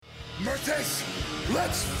Mertes,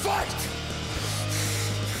 let's fight!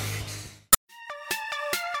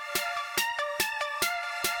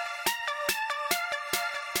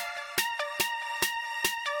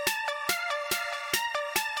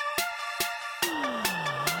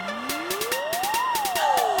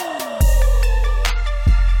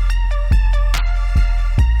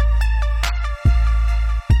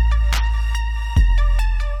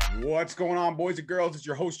 What's going on, boys and girls? It's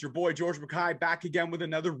your host, your boy, George Mackay, back again with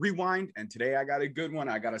another Rewind. And today I got a good one.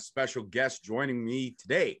 I got a special guest joining me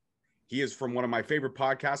today. He is from one of my favorite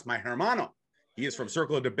podcasts, My Hermano. He is from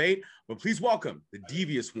Circle of Debate. But please welcome the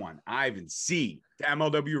devious one, Ivan C. to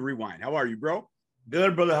MLW Rewind. How are you, bro?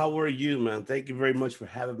 Good, brother. How are you, man? Thank you very much for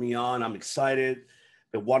having me on. I'm excited.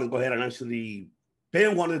 I want to go ahead and actually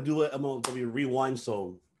been wanting to do a MLW Rewind.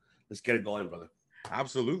 So let's get it going, brother.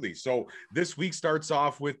 Absolutely. So this week starts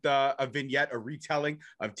off with a vignette, a retelling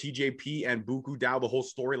of TJP and Buku Dao, the whole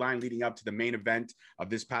storyline leading up to the main event of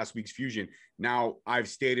this past week's Fusion. Now, I've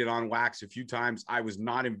stated on Wax a few times, I was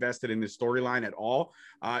not invested in this storyline at all.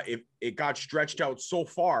 It got stretched out so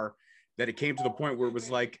far that it came to the point where it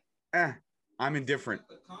was like, I'm indifferent.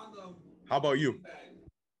 How about you?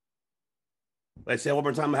 Let's say one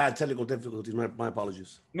more time, I had technical difficulties. My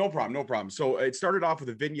apologies. No problem. So it started off with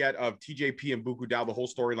a vignette of TJP and Buku Dao, the whole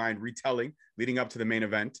storyline retelling leading up to the main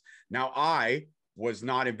event. Now, I was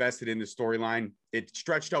not invested in the storyline. It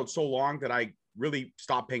stretched out so long that I really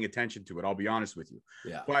stopped paying attention to it. I'll be honest with you.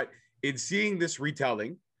 Yeah. But in seeing this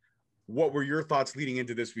retelling, what were your thoughts leading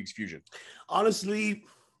into this week's Fusion? Honestly,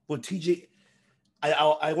 with TJ,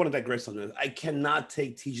 I want to digress on this. I cannot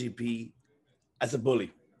take TJP as a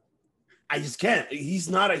bully. I just can't. He's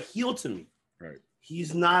not a heel to me. Right.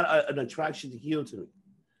 He's not an attraction to heel to me.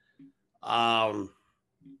 I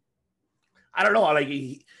don't know.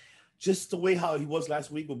 Just the way how he was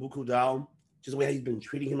last week with Buku Dao, just the way he's been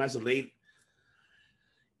treating him as of late.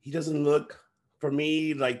 He doesn't look for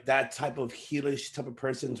me like that type of heelish type of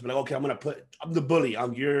person to be like, okay, I'm the bully.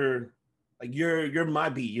 You're my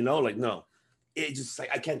beat, no. It just like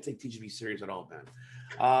I can't take TJP serious at all, man.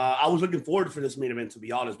 I was looking forward for this main event, to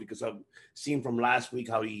be honest, because I've seen from last week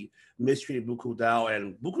how he mistreated Buku Dao,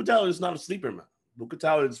 and Buku Dao is not a sleeper, man. Buku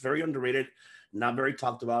Dao is very underrated, not very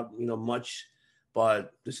talked about, much,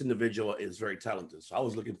 but this individual is very talented. So I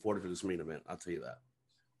was looking forward for this main event. I'll tell you that.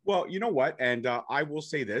 Well, you know what? And I will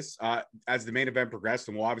say this, as the main event progressed,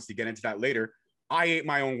 and we'll obviously get into that later, I ate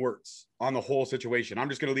my own words on the whole situation. I'm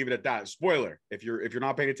just going to leave it at that. Spoiler. If you're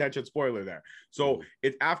not paying attention, spoiler there. So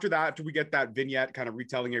after we get that vignette kind of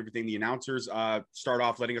retelling everything, the announcers start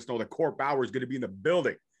off letting us know that Court Bauer is going to be in the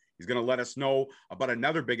building. He's going to let us know about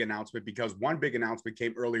another big announcement, because one big announcement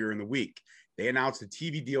came earlier in the week. They announced a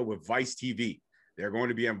TV deal with Vice TV. They're going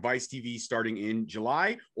to be on Vice TV starting in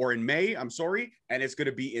July or in May. I'm sorry. And it's going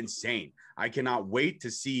to be insane. I cannot wait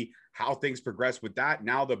to see how things progress with that.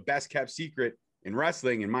 Now, the best kept secret in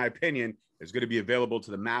wrestling, in my opinion, is going to be available to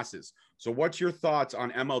the masses. So what's your thoughts on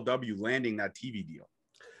MLW landing that TV deal?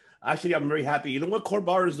 Actually, I'm very happy. You know what Court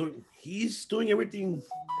Bauer is doing? He's doing everything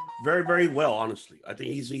very, very well, honestly. I think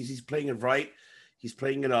he's playing it right. He's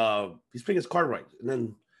playing his card right. And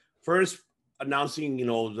then first announcing,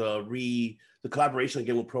 the collaboration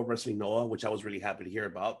again with Pro Wrestling Noah, which I was really happy to hear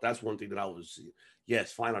about. That's one thing that I was,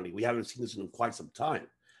 yes, finally. We haven't seen this in quite some time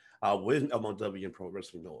with MLW and Pro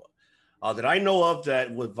Wrestling Noah. That I know of,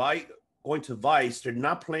 that with going to Vice, they're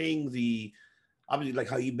not playing obviously, like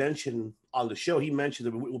how he mentioned on the show, he mentioned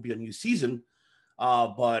that it will be a new season,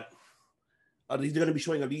 but they're going to be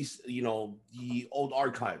showing at least, the old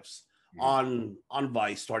archives on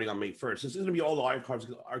Vice starting on May 1st. This is going to be all the archives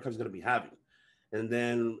going to be having. And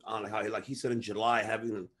then on how, like he said, in July,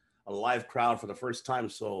 having a live crowd for the first time.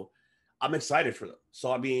 So I'm excited for them.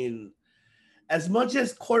 So, I mean, as much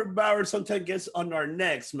as Court Bauer sometimes gets on our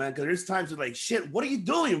necks, man, because there's times like, shit, what are you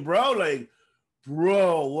doing, bro? Like,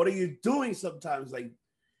 bro, what are you doing sometimes? Like,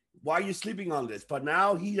 why are you sleeping on this? But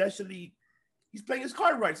now he's playing his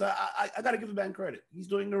card right. So I got to give the man credit. He's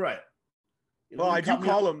doing it right. Well, I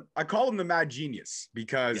call him the mad genius,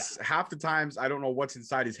 because half the times I don't know what's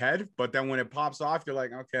inside his head, but then when it pops off, you're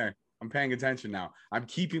like, okay, I'm paying attention now. I'm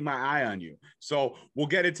keeping my eye on you. So we'll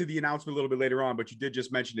get into the announcement a little bit later on, but you did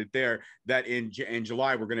just mention it there, that in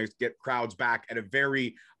July, we're going to get crowds back at a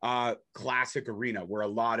very classic arena where a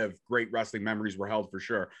lot of great wrestling memories were held, for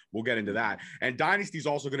sure. We'll get into that. And Dynasty is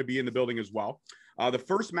also going to be in the building as well. The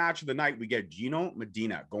first match of the night, we get Gino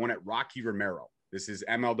Medina going at Rocky Romero. This is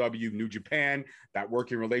MLW New Japan. That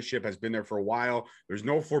working relationship has been there for a while. There's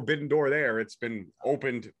no forbidden door there. It's been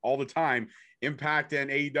opened all the time. Impact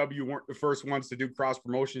and AEW weren't the first ones to do cross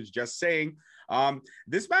promotions, just saying.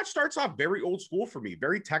 This match starts off very old school for me,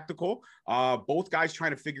 very technical. Both guys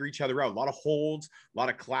trying to figure each other out. A lot of holds, a lot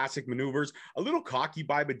of classic maneuvers, a little cocky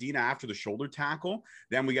by Medina after the shoulder tackle.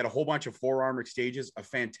 Then we get a whole bunch of forearm exchanges, a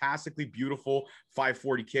fantastically beautiful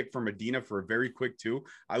 540 kick from Medina for a very quick two.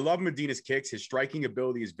 I love Medina's kicks. His striking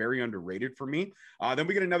ability is very underrated for me. Then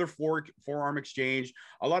we get another forearm exchange,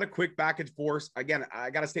 a lot of quick back and forth. Again, I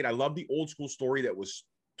got to state, I love the old school story that was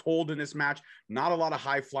told in this match. Not a lot of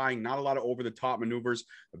high flying, not a lot of over the top maneuvers.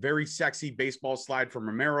 A very sexy baseball slide from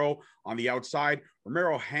Romero on the outside.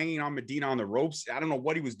 Romero hanging on Medina on the ropes. I don't know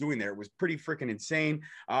what he was doing there. It was pretty freaking insane.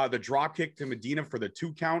 The drop kick to Medina for the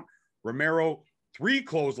 2 count. Romero 3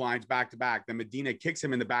 clotheslines back to back. Then Medina kicks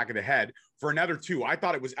him in the back of the head for another 2. I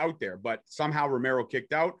thought it was out there, but somehow Romero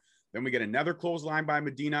kicked out. Then we get another clothesline by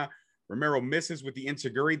Medina. Romero misses with the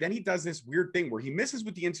enziguri. Then he does this weird thing where he misses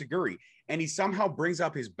with the enziguri and he somehow brings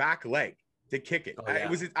up his back leg to kick it. Oh, yeah.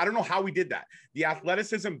 I don't know how he did that. The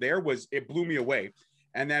athleticism there it blew me away.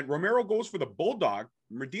 And then Romero goes for the bulldog.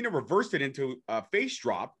 Medina reversed it into a face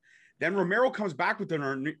drop. Then Romero comes back with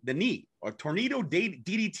the knee, a tornado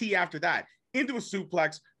DDT after that, into a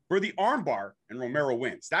suplex for the armbar, and Romero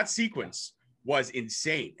wins. That sequence was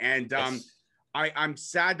insane. And yes. I'm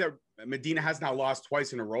sad that Medina has now lost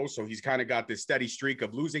twice in a row, so he's kind of got this steady streak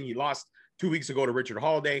of losing. He lost 2 weeks ago to Richard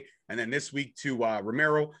Holiday, and then this week to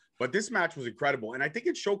Romero. But this match was incredible, and I think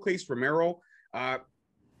it showcased Romero a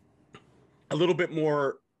little bit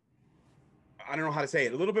more, I don't know how to say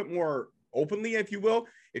it, a little bit more openly, if you will.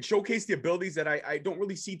 It showcased the abilities that I don't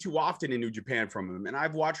really see too often in New Japan from him. And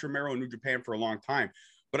I've watched Romero in New Japan for a long time,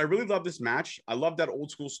 but I really love this match. I love that old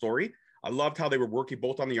school story. I loved how they were working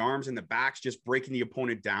both on the arms and the backs, just breaking the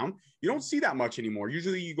opponent down. You don't see that much anymore.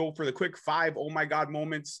 Usually you go for the quick 5 oh my God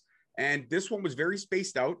moments. And this one was very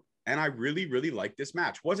spaced out. And I really, really liked this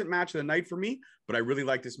match. Wasn't match of the night for me, but I really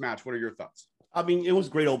liked this match. What are your thoughts? I mean, it was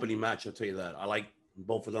a great opening match. I'll tell you that. I like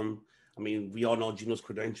both of them. I mean, we all know Gino's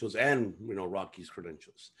credentials and, Rocky's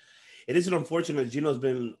credentials. It is unfortunate that Gino's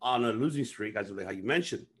been on a losing streak, as how you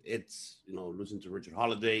mentioned. It's, losing to Richard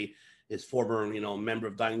Holiday, his former, member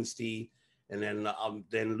of Dynasty, and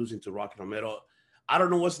then losing to Rocky Romero. I don't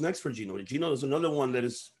know what's next for Gino. Gino is another one that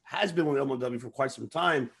has been with MLW for quite some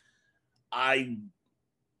time. I'm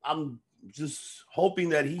just hoping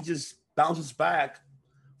that he just bounces back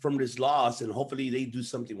from this loss, and hopefully they do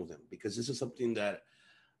something with him, because this is something that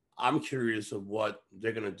I'm curious of what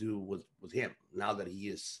they're going to do with him now that he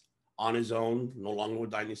is on his own, no longer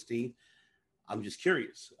with Dynasty. I'm just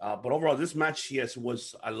curious. But overall, this match, yes,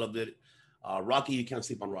 I loved it. Rocky, you can't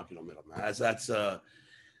sleep on Rocky Romero, man. That's an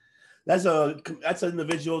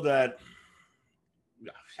individual that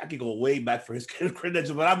I could go way back for his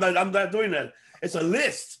credentials, but I'm not doing that. It's a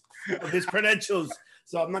list of his credentials,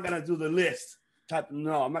 so I'm not gonna do the list.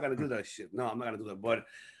 No, I'm not gonna do that shit. No, I'm not gonna do that. But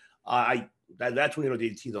that tornado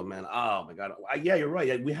DDT though, man. Oh my God. Yeah, you're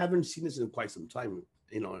right. We haven't seen this in quite some time,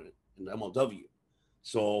 in the MLW.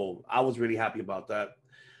 So I was really happy about that.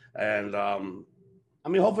 And I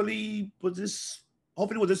mean, hopefully with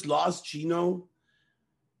this loss, Gino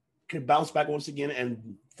can bounce back once again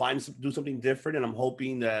and do something different. And I'm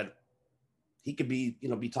hoping that he could be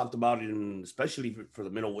talked about especially for the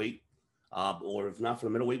middleweight, or if not for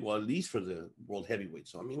the middleweight, well, at least for the world heavyweight.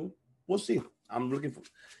 So I mean, we'll see. I'm looking for,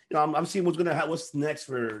 I'm seeing what's next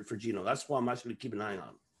for Gino. That's what I'm actually keeping an eye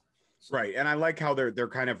on. Right. And I like how they're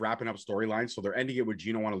kind of wrapping up storylines. So they're ending it with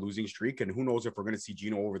Gino on a losing streak. And who knows if we're going to see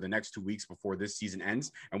Gino over the next 2 weeks before this season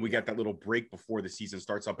ends. And we get that little break before the season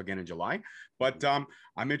starts up again in July. But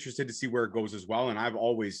I'm interested to see where it goes as well. And I've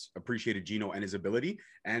always appreciated Gino and his ability.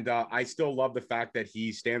 And I still love the fact that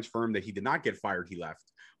he stands firm that he did not get fired. He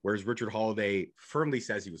left. Whereas Richard Holiday firmly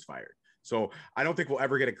says he was fired. So I don't think we'll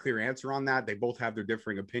ever get a clear answer on that. They both have their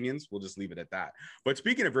differing opinions. We'll just leave it at that. But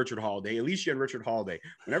speaking of Richard Holiday, Alicia and Richard Holiday,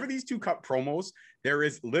 whenever these two cut promos, there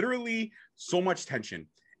is literally so much tension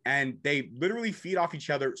and they literally feed off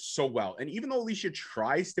each other so well. And even though Alicia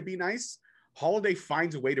tries to be nice, Holiday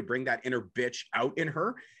finds a way to bring that inner bitch out in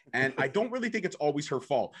her. And I don't really think it's always her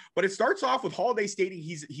fault. But it starts off with Holiday stating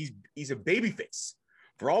he's a babyface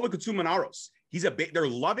for all the Consumaneros. They're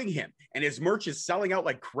loving him and his merch is selling out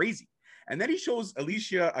like crazy. And then he shows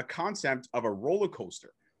Alicia a concept of a roller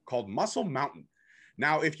coaster called Muscle Mountain.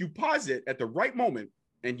 Now, if you pause it at the right moment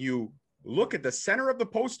and you look at the center of the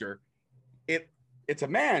poster, it's a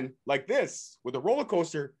man like this with a roller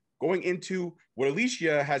coaster going into what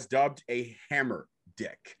Alicia has dubbed a hammer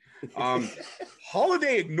dick.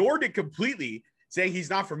 Holiday ignored it completely, saying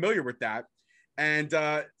he's not familiar with that, and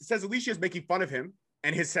says Alicia is making fun of him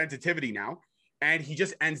and his sensitivity now, and he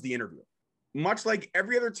just ends the interview. Much like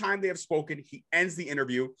every other time they have spoken, he ends the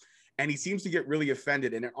interview. and he seems to get really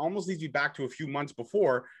offended. And it almost leads me back to a few months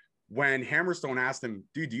before when Hammerstone asked him,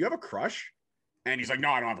 dude, do you have a crush? And he's like, no,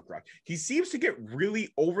 I don't have a crush. He seems to get really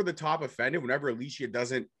over the top offended whenever Alicia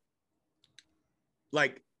doesn't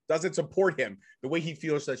support him the way he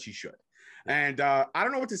feels that she should. And I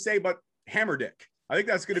don't know what to say, but hammer dick. I think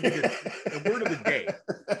that's going to be the word of the day.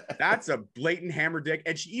 That's a blatant hammer dick.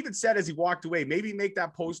 And she even said as he walked away, maybe make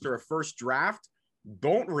that poster a first draft.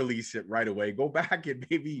 Don't release it right away. Go back and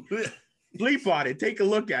maybe sleep on it. Take a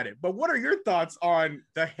look at it. But what are your thoughts on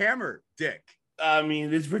the hammer dick? I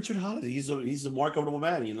mean, it's Richard Holiday. He's a marketable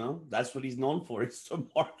man, you know. That's what he's known for. He's a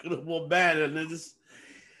marketable man.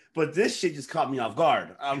 But this shit just caught me off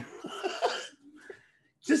guard.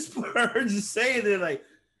 Just for her to say it, like,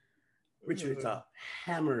 Richard, it's a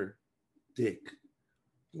hammer dick.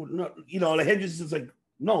 Well, no, you know, like Hendrix is like,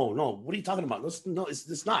 no, what are you talking about? No,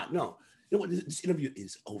 it's not. No, you know what? This interview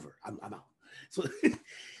is over. I'm out. So,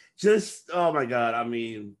 just oh my god. I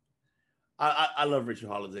mean, I love Richard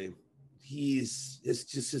Holiday. It's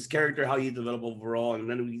just his character, how he developed overall, and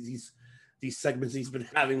then these segments he's been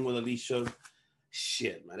having with Alicia.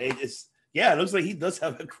 Shit, man, it looks like he does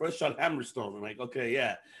have a crush on Hammerstone. I'm like, okay,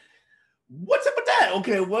 yeah. What's up with that?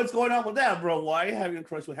 Okay, what's going on with that, bro? Why are you having a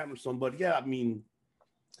crush with Hammerstone? But yeah, I mean,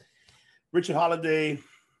 Richard Holiday.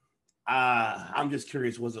 I'm just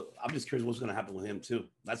curious. What's going to happen with him too.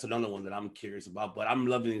 That's another one that I'm curious about. But I'm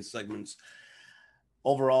loving these segments.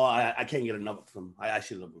 Overall, I can't get enough of them. I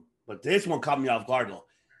actually love them. But this one caught me off guard though.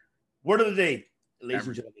 Word of the day, ladies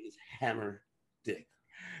and gentlemen, is hammer dick.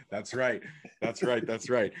 That's right.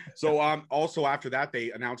 So also after that,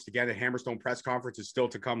 they announced again a Hammerstone press conference is still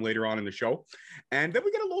to come later on in the show. And then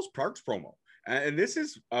we get a Los Parks promo. And this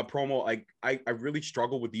is a promo. I really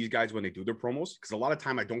struggle with these guys when they do their promos because a lot of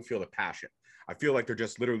time I don't feel the passion. I feel like they're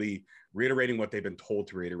just literally reiterating what they've been told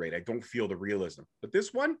to reiterate. I don't feel the realism. But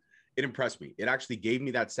this one, it impressed me. It actually gave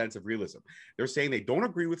me that sense of realism. They're saying they don't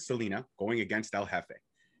agree with Selena going against El Jefe,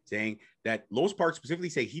 saying that Los Parks specifically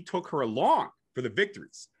say he took her along for the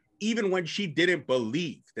victories, even when she didn't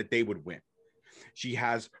believe that they would win. She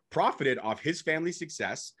has profited off his family's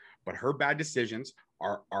success, but her bad decisions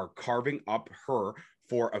are carving up her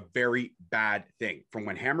for a very bad thing. From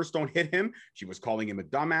when Hammerstone hit him, she was calling him a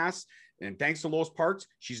dumbass. And thanks to Los Parks,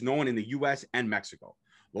 she's known in the US and Mexico.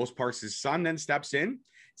 Los Parks' son then steps in,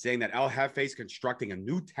 saying that El Jefe is constructing a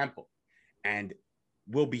new temple and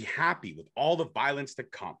will be happy with all the violence to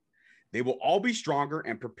come. They will all be stronger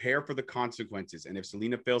and prepare for the consequences. And if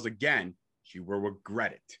Selena fails again, she will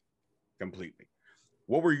regret it completely.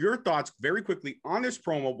 What were your thoughts very quickly on this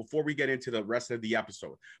promo before we get into the rest of the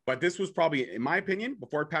episode? But this was probably, in my opinion,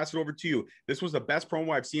 before I pass it over to you, this was the best promo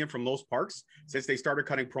I've seen from Los Parks since they started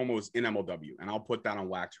cutting promos in MLW. And I'll put that on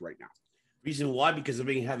wax right now. Reason why? Because they've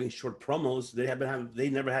been having short promos. They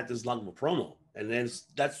never had this long of a promo. And then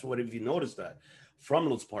that's what, if you notice that from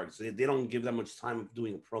Los Parks, they don't give that much time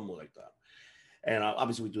doing a promo like that. And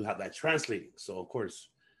obviously we do have that translating. So of course,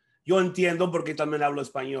 yo entiendo porque también hablo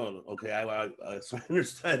español. Okay, so I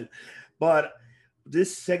understand. But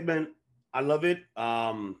this segment, I love it.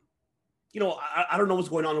 You know, I don't know what's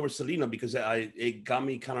going on with Selena because it got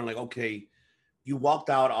me kind of like, okay, you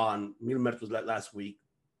walked out on Mil Muertos last week,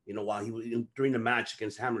 you know, while he was during the match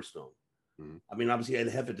against Hammerstone. Mm-hmm. I mean, obviously El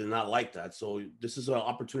Jefe did not like that. So this is an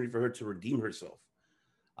opportunity for her to redeem herself.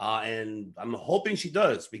 And I'm hoping she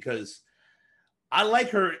does because I like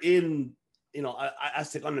her in, you know,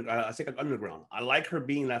 Aztec Underground. I like her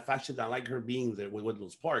being that faction. I like her being there with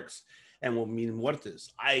Los Parks and with Mil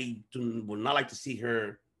Muertos. I would not like to see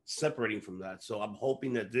her separating from that. So I'm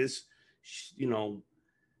hoping that this, you know,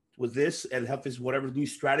 with this and Jefe's whatever new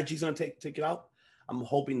strategy he's going to take it out, I'm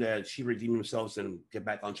hoping that she redeem themselves and get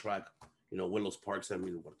back on track, you know, with Los Parks and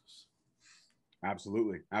Mil Muertos.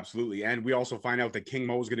 Absolutely. And we also find out that King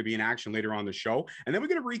Mo is going to be in action later on the show. And then we're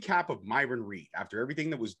going to recap of Myron Reed. After everything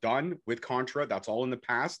that was done with Contra, that's all in the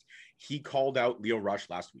past. He called out Lio Rush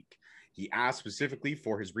last week. He asked specifically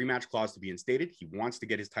for his rematch clause to be instated. He wants to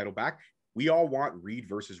get his title back. We all want Reed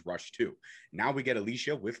versus Rush too. Now we get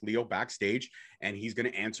Alicia with Lio backstage, and he's going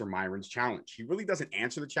to answer Myron's challenge. He really doesn't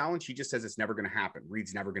answer the challenge. He just says it's never going to happen.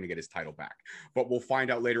 Reed's never going to get his title back. But we'll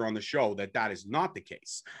find out later on the show that that is not the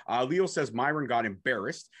case. Lio says Myron got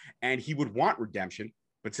embarrassed, and he would want redemption,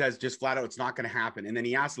 but says just flat out it's not going to happen. And then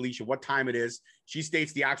he asks Alicia what time it is. She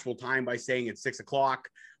states the actual time by saying it's 6 o'clock,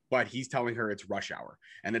 but he's telling her it's rush hour.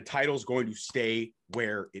 And the title's going to stay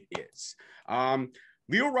where it is.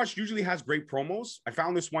 Lio Rush usually has great promos. I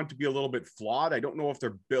found this one to be a little bit flawed. I don't know if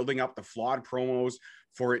they're building up the flawed promos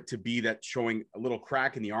for it to be that showing a little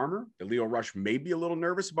crack in the armor. The Lio Rush may be a little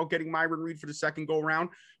nervous about getting Myron Reed for the second go around,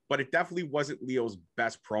 but it definitely wasn't Leo's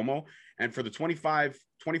best promo. And for the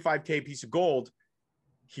 25K piece of gold,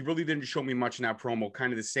 he really didn't show me much in that promo,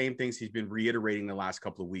 kind of the same things he's been reiterating the last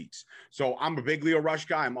couple of weeks. So I'm a big Lio Rush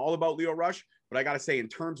guy. I'm all about Lio Rush, but I got to say, in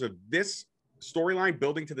terms of this storyline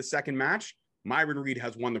building to the second match, Myron Reed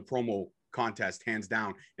has won the promo contest hands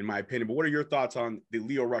down, in my opinion. But what are your thoughts on the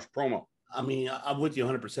Lio Rush promo? I mean, I'm with you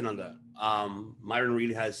 100% on that. Myron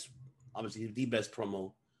Reed has obviously the best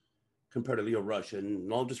promo compared to Lio Rush. And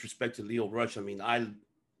no disrespect to Lio Rush. I mean, I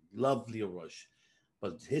love Lio Rush,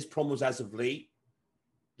 but his promos as of late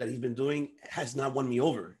that he's been doing has not won me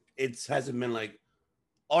over. It hasn't been like,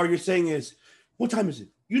 all you're saying is, what time is it?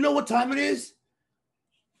 You know what time it is?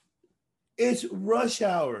 It's rush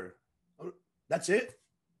hour. That's it.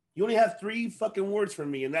 You only have 3 fucking words from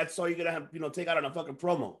me, and that's all you're gonna have, take out on a fucking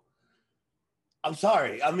promo. I'm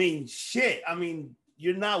sorry. I mean, shit. I mean,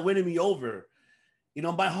 you're not winning me over.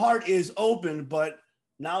 My heart is open, but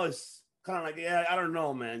now it's kind of like, yeah, I don't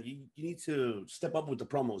know, man. You need to step up with the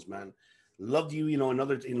promos, man. Loved you, in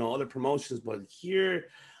other promotions, but here,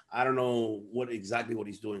 I don't know what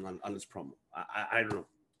he's doing on this promo. I don't know.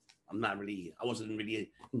 I wasn't really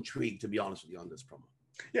intrigued, to be honest with you, on this promo.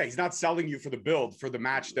 Yeah, he's not selling you for the build for the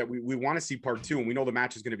match that we want to see part 2, and we know the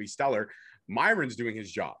match is going to be stellar. Myron's doing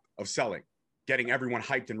his job of selling, getting everyone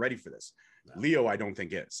hyped and ready for this. Yeah. Lio, I don't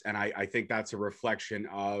think is, and I think that's a reflection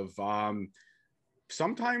of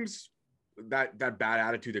sometimes that bad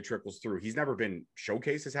attitude that trickles through. He's never been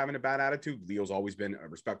showcased as having a bad attitude. Leo's always been a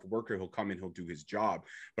respectful worker. He'll come in, he'll do his job,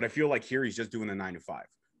 but I feel like here he's just doing the 9 to 5.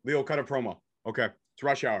 Lio, cut a promo. Okay, it's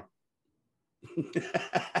rush hour.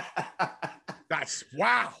 That's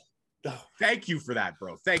wow. Thank you for that,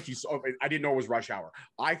 bro. Thank you. So I didn't know it was rush hour.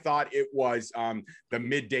 I thought it was the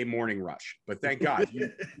midday morning rush, but thank God you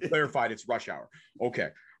clarified it's rush hour. Okay.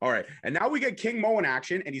 All right. And now we get King Mo in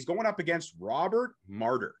action, and he's going up against Robert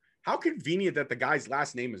Martyr. How convenient that the guy's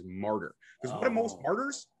last name is Martyr. Because what are most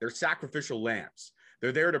martyrs? They're sacrificial lambs.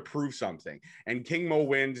 They're there to prove something. And King Mo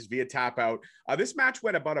wins via tap out. This match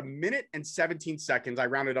went about 1 minute and 17 seconds. I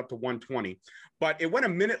rounded up to 120, but it went a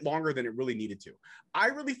minute longer than it really needed to. I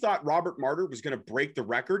really thought Robert Martyr was going to break the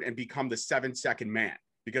record and become the 7-second man,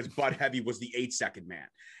 because Bud Heavy was the 8-second man.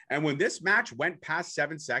 And when this match went past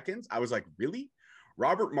 7 seconds, I was like, really?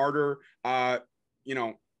 Robert Martyr,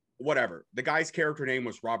 whatever. The guy's character name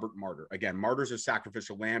was Robert Martyr. Again, martyrs are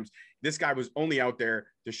sacrificial lambs. This guy was only out there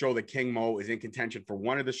to show that King Mo is in contention for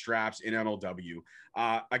one of the straps in MLW.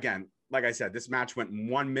 Again, like I said, this match went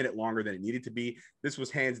 1 minute longer than it needed to be. This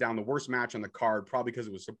was hands down the worst match on the card, probably because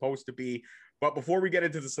it was supposed to be. But before we get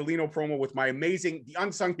into the Salino promo with my amazing, the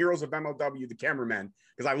unsung heroes of MLW, the cameramen,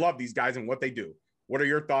 because I love these guys and what they do. What are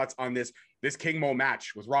your thoughts on this King Mo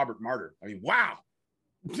match with Robert Martyr? I mean, wow.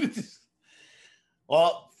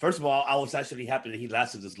 Well, first of all, I was actually happy that he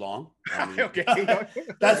lasted this long. I mean, okay.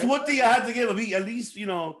 That's one thing I had to give him. At least,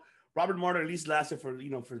 Robert Martyr at least lasted for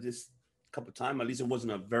this couple of time. At least it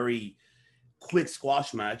wasn't a very quick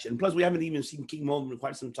squash match. And plus, we haven't even seen King Mo in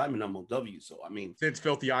quite some time in MLW. So, I mean, since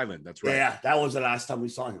Filthy Island, that's right. Yeah, that was the last time we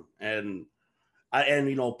saw him. And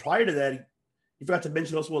prior to that, you forgot to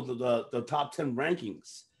mention also the top 10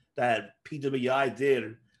 rankings that PWI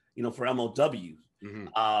did, for MLW.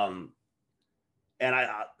 Mm-hmm. And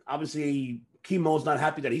I obviously, King Mo's not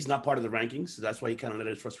happy that he's not part of the rankings. So that's why he kind of let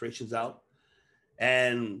his frustrations out.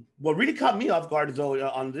 And what really caught me off guard, though,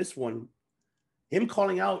 on this one, him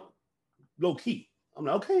calling out Low Ki. I'm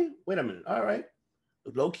like, okay, wait a minute. All right.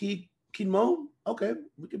 Low Ki, King Mo. Okay.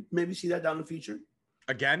 We could maybe see that down the future.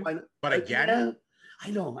 Again? But again? Yeah,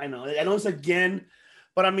 I know. I know it's again.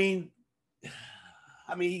 But I mean,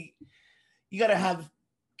 you got to have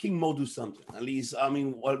King Mo do something at least. I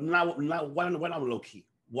mean, not why not Low Ki?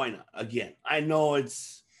 Why not? Again, I know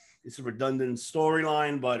it's a redundant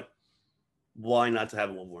storyline, but why not to have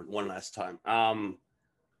it one last time?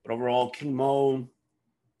 But overall, King Mo,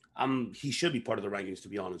 he should be part of the rankings. To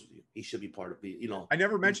be honest with you, he should be part of the. I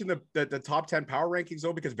never mentioned the top 10 power rankings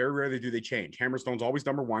though, because very rarely do they change. Hammerstone's always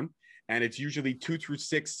number 1, and it's usually 2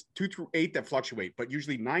 through 8 that fluctuate, but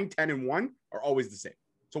usually 9, 10, and 1 are always the same.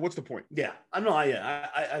 So what's the point? Yeah, I know.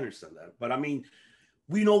 I understand that, but I mean,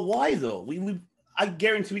 we know why though. I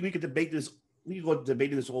guarantee we could debate this. We could go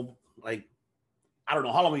debating this whole I don't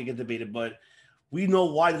know how long we can debate it, but we know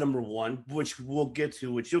why the number 1, which you'll get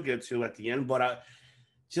to at the end. But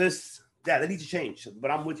they need to change. But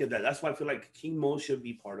I'm with you that. That's why I feel like King Mo should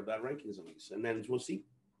be part of that rankings at least, and then we'll see.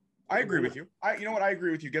 I agree with you. You know what? I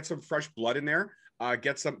agree with you. Get some fresh blood in there.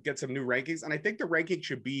 get some new rankings. And I think the ranking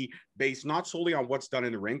should be based not solely on what's done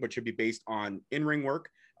in the ring, but should be based on in-ring work,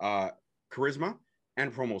 charisma,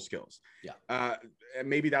 and promo skills. Yeah. And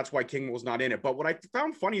maybe that's why King Mo's not in it. But what I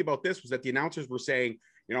found funny about this was that the announcers were saying,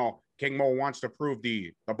 you know, King Mo wants to prove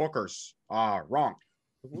the bookers wrong.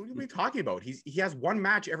 What are we talking about? He has one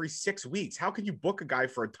match every 6 weeks. How can you book a guy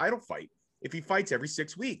for a title fight if he fights every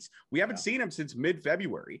 6 weeks? We haven't seen him since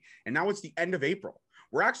mid-February, and now it's the end of April.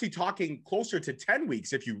 We're actually talking closer to 10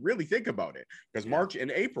 weeks if you really think about it, because March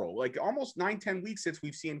and April, like almost 9-10 weeks since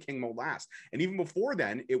we've seen King Mo last. And even before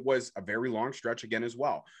then, it was a very long stretch again as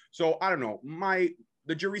well. So I don't know.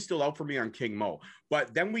 The jury's still out for me on King Mo.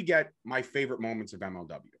 But then we get my favorite moments of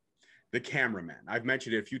MLW. The cameramen. I've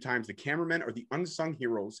mentioned it a few times. The cameramen are the unsung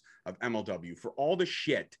heroes of MLW for all the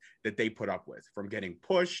shit that they put up with, from getting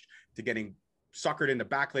pushed to getting suckered into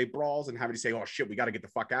backlay brawls and having to say, oh shit, we got to get the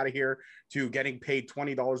fuck out of here, to getting paid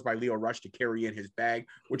 $20 by Lio Rush to carry in his bag,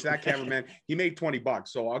 which that cameraman, he made $20.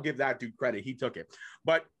 So I'll give that dude credit. He took it.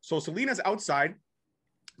 But so Selena's outside,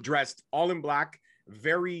 dressed all in black,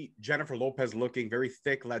 very Jennifer Lopez looking, very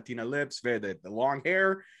thick Latina lips, the long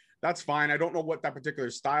hair. That's fine. I don't know what that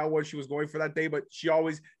particular style was she was going for that day, but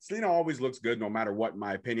Selena always looks good no matter what, in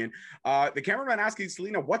my opinion. The cameraman asking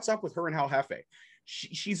Selena, what's up with her and El Jefe?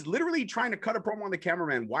 She's literally trying to cut a promo on the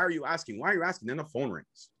cameraman. Why are you asking? Why are you asking? Then the phone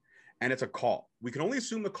rings and it's a call. We can only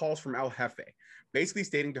assume the call's from El Jefe, basically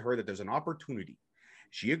stating to her that there's an opportunity.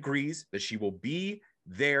 She agrees that she will be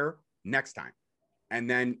there next time. And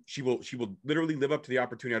then she will literally live up to the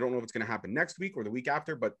opportunity. I don't know if it's going to happen next week or the week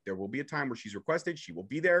after, but there will be a time where she's requested. She will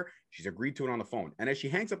be there. She's agreed to it on the phone. And as she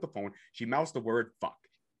hangs up the phone, she mouths the word fuck.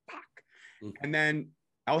 And then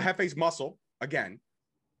El Jefe's muscle, again,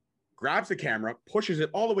 grabs the camera, pushes it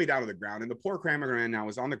all the way down to the ground. And the poor cameraman now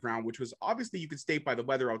is on the ground, which was obviously, you could state by the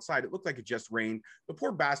weather outside, it looked like it just rained. The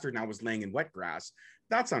poor bastard now was laying in wet grass.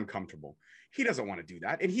 That's uncomfortable. He doesn't want to do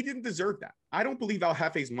that. And he didn't deserve that. I don't believe El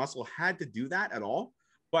Jefe's muscle had to do that at all.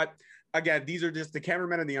 But again, these are just the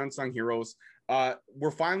cameramen and the unsung heroes.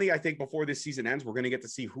 We're finally, I think before this season ends, we're going to get to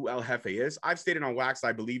see who El Jefe is. I've stated on Wax,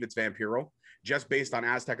 I believe it's Vampiro, just based on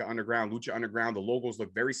Azteca Underground, Lucha Underground. The logos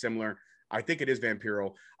look very similar. I think it is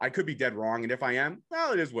Vampiro. I could be dead wrong. And if I am,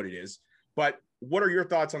 well, it is what it is. But what are your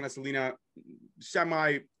thoughts on the Selena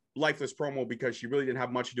semi-lifeless promo? Because she really didn't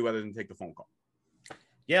have much to do other than take the phone call.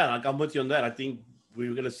 Yeah, like I'm with you on that. I think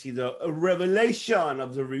we're going to see the revelation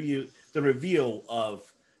of the reveal of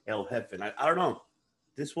El Jefe. And I don't know.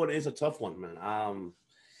 This one is a tough one, man. I'm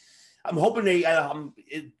hoping to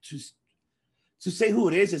say who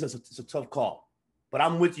it is it's a tough call. But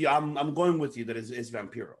I'm with you. I'm going with you that it's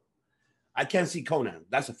Vampiro. I can't see Conan.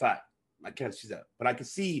 That's a fact. I can't see that. But I can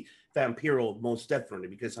see Vampiro most definitely,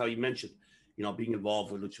 because how you mentioned, being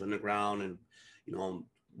involved with Lucha Underground and,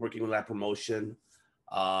 working with that promotion.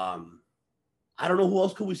 I don't know who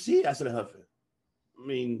else could we see as El Jefe. I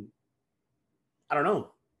mean, I don't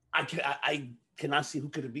know. I cannot see who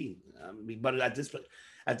could it be. But at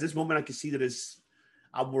this moment, I can see that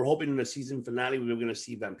we're hoping in the season finale we're going to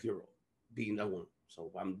see Vampiro being that one.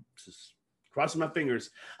 So I'm just crossing my fingers.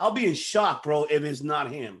 I'll be in shock, bro, if it's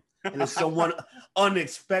not him and it's someone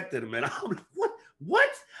unexpected, man. I'm like, what?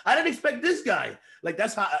 I didn't expect this guy. Like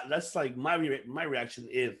that's like my reaction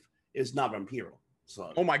if it's not Vampiro.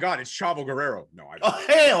 So, oh my God, it's Chavo Guerrero. No, oh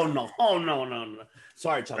hell no. Oh no.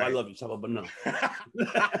 Sorry, Chavo. Right. I love you, Chavo, but no.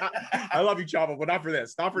 I love you, Chavo, but not for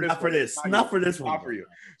this. Not for this. Not for this one. Not for you.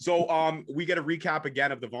 So we get a recap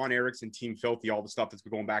again of the Von Erichs and Team Filthy, all the stuff that's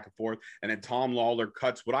been going back and forth. And then Tom Lawler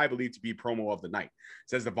cuts what I believe to be promo of the night.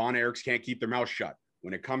 Says the Von Erichs can't keep their mouth shut.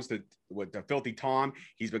 When it comes to with the Filthy Tom,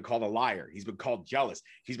 he's been called a liar. He's been called jealous.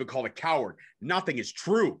 He's been called a coward. Nothing is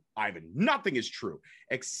true, Ivan. Nothing is true,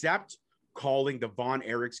 except calling the Von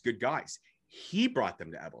Erichs good guys. He brought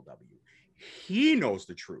them to MLW. He knows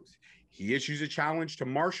the truth. He issues a challenge to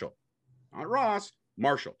Marshall, not Ross,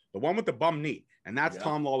 Marshall, the one with the bum knee. And that's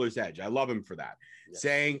Tom Lawler's edge. I love him for that. Yes.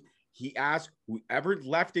 Saying he asked whoever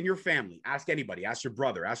left in your family, ask anybody, ask your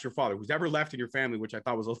brother, ask your father, who's ever left in your family, which I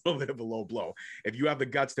thought was a little bit of a low blow. If you have the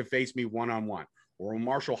guts to face me one-on-one, or will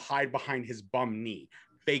Marshall hide behind his bum knee,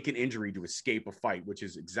 fake an injury to escape a fight, which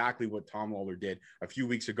is exactly what Tom Lawler did a few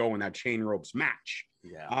weeks ago in that chain ropes match.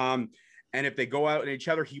 Yeah. And if they go out at each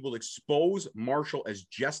other, he will expose Marshall as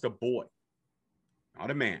just a boy, not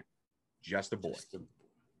a man, just a boy.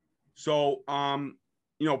 So, promo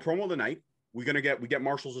of the night, we get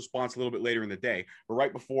Marshall's response a little bit later in the day, but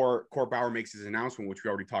right before Court Bauer makes his announcement, which we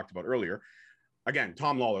already talked about earlier, again,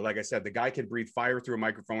 Tom Lawler, like I said, the guy can breathe fire through a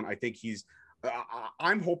microphone. I think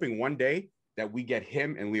I'm hoping one day that we get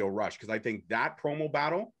him and Lio Rush, because I think that promo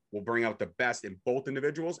battle will bring out the best in both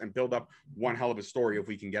individuals and build up one hell of a story if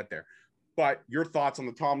we can get there. But your thoughts on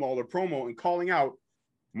the Tom Lawlor promo and calling out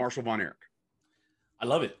Marshall Von Erich? I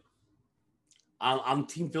love it. I'm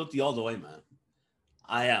Team Filthy all the way, man.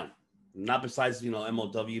 I am. Not besides,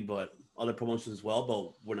 MLW, but other promotions as well.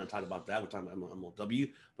 But we're not talking about that. We're talking about MLW.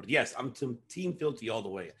 But yes, I'm Team Filthy all the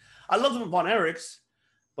way. I love them Von Erichs,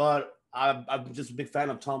 but I'm just a big fan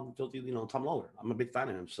of Tom Filthy, Tom Lawlor. I'm a big fan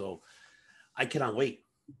of him. So I cannot wait.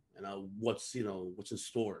 What's in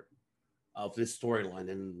store of this storyline,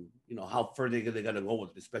 and how further they're gonna go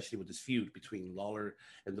with it, especially with this feud between Lawlor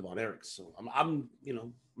and the Von Erichs. So I'm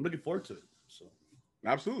looking forward to it. So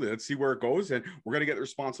absolutely, let's see where it goes, and we're gonna get the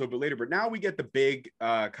response a little bit later. But now we get the big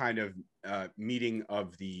kind of meeting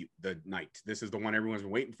of the night. This is the one everyone's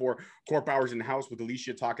been waiting for. Court Bauer's in the house with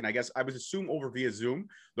Alicia talking. I guess I would assume over via Zoom.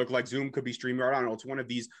 Look like Zoom could be StreamYard. I don't know. It's one of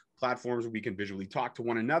these platforms where we can visually talk to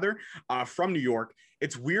one another from New York.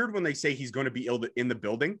 It's weird when they say he's going to be in the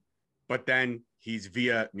building, but then he's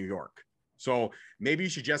via New York. So maybe you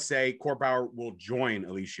should just say Court Bauer will join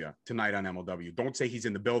Alicia tonight on MLW. Don't say he's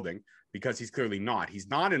in the building, because he's clearly not. He's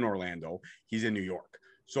not in Orlando. He's in New York.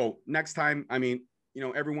 So next time,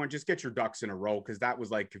 everyone just get your ducks in a row, because that was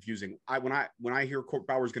like confusing. When I hear Court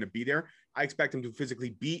Bauer's going to be there, I expect him to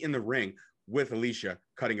physically be in the ring with Alicia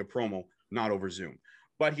cutting a promo, not over Zoom.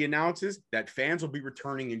 But he announces that fans will be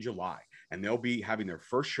returning in July, and they'll be having their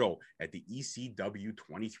first show at the ECW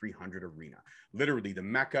 2300 Arena, literally the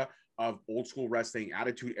mecca of old school wrestling,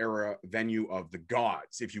 attitude era venue of the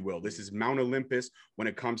gods, if you will. This is Mount Olympus when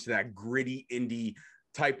it comes to that gritty indie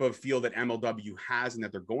type of feel that MLW has and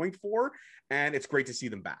that they're going for. And it's great to see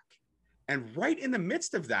them back. And right in the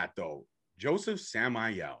midst of that, though, Joseph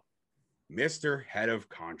Samael, Mr. Head of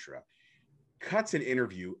Contra, cuts an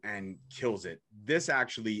interview and kills it. This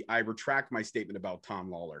actually, I retract my statement about Tom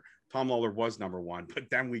Lawlor. Tom Lawlor was number one, but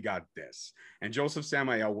then we got this. And Joseph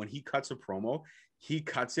Samael, when he cuts a promo, he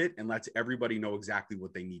cuts it and lets everybody know exactly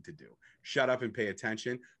what they need to do. Shut up and pay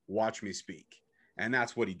attention. Watch me speak. And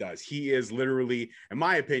that's what he does. He is literally, in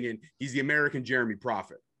my opinion, he's the American Jeremy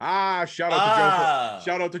Prophet. Shout out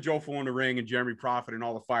to Joe in the ring and Jeremy Prophet and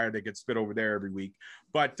all the fire that gets spit over there every week.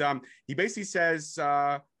 But he basically says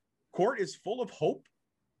Court is full of hope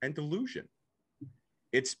and delusion.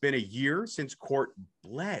 It's been a year since Court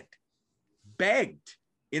begged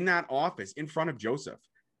in that office in front of Joseph.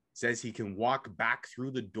 Says he can walk back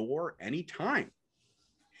through the door anytime.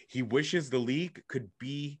 He wishes the league could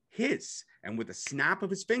be his, and with a snap of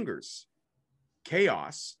his fingers,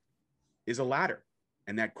 chaos is a ladder,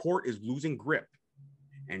 and that Court is losing grip.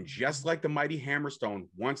 And just like the mighty Hammerstone,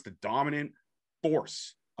 once the dominant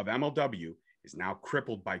force of MLW, is now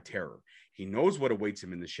crippled by terror. He knows what awaits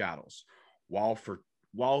him in the shadows,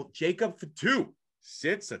 while Jacob Fatu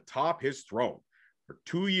sits atop his throne. For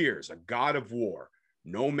 2 years, a god of war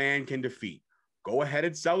no man can defeat. Go ahead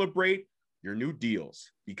and celebrate your new deals,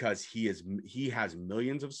 because he has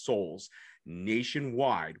millions of souls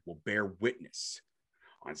nationwide will bear witness.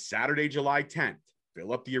 On Saturday, July 10th,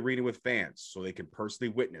 fill up the arena with fans so they can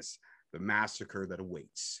personally witness the massacre that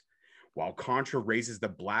awaits, while Contra raises the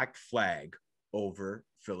black flag over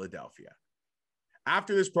Philadelphia.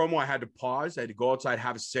 After this promo, I had to pause. I had to go outside,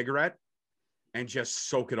 have a cigarette, and just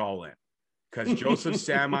soak it all in, because Joseph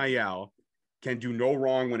Samael can do no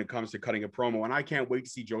wrong when it comes to cutting a promo. And I can't wait to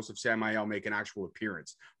see Joseph Samael make an actual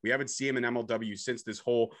appearance. We haven't seen him in MLW since this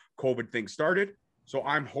whole COVID thing started. So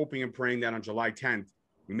I'm hoping and praying that on July 10th,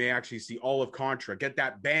 we may actually see all of Contra, get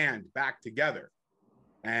that band back together.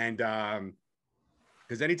 And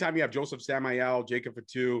because anytime you have Joseph Samael, Jacob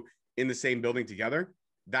Fatu in the same building together,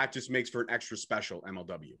 that just makes for an extra special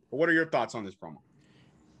MLW. But what are your thoughts on this promo?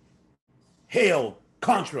 Hail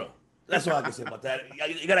Contra. That's all I can say about that.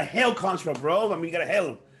 You got to hail Contra, bro. You got to hail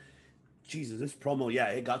him. Jesus, this promo, yeah,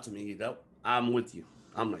 it got to me. I'm with you.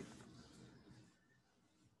 I'm like,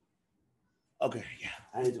 okay, yeah,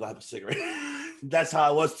 I need to go have a cigarette. That's how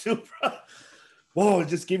I was too, bro. Whoa, it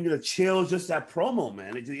just gave me the chills, just that promo,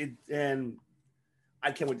 man. And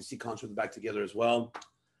I can't wait to see Contra back together as well.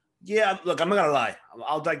 Yeah, look, I'm not going to lie.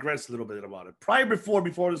 I'll digress a little bit about it.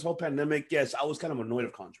 Before this whole pandemic, yes, I was kind of annoyed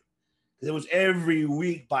of Contra. It was every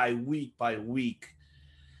week by week by week.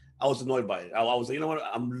 I was annoyed by it. I was like, you know what?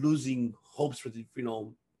 I'm losing hopes for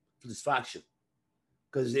this faction,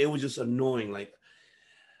 because it was just annoying. Like,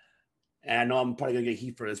 and I know I'm probably gonna get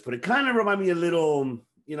heat for this, but it kind of reminded me a little,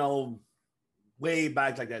 way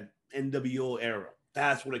back like that NWO era.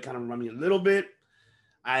 That's what it kind of reminded me a little bit.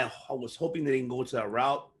 I was hoping they didn't go to that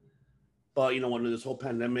route. But, when this whole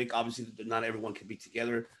pandemic, obviously not everyone can be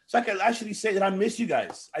together. So I can actually say that I miss you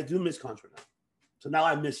guys. I do miss Contra now. So now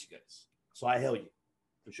I miss you guys. So I hail you.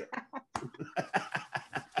 for sure.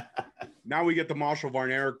 Now we get the Marshall Van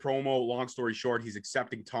Erich promo. Long story short, he's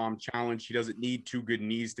accepting Tom's challenge. He doesn't need two good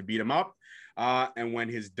knees to beat him up. And when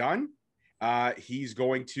he's done, he's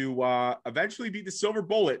going to eventually beat the Silver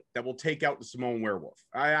Bullet that will take out the Samoan Werewolf.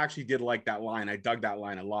 I actually did like that line. I dug that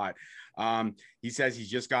line a lot. He says he's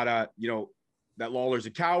just got to, that Lawler's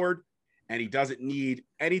a coward and he doesn't need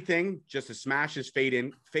anything just to smash his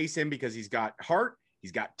face in because he's got heart,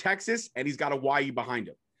 he's got Texas, and he's got a YE behind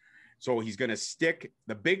him. So he's going to stick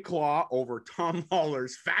the big claw over Tom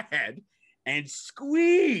Lawler's fat head and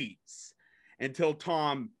squeeze until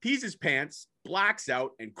Tom pees his pants, blacks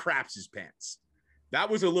out, and craps his pants. That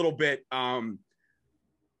was a little bit, good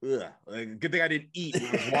thing I didn't eat when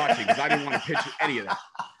I was watching because I didn't want to picture any of that.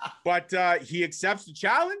 But he accepts the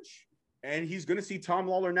challenge, and he's going to see Tom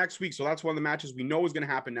Lawler next week. So that's one of the matches we know is going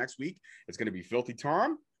to happen next week. It's going to be Filthy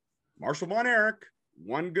Tom, Marshall Van Erich,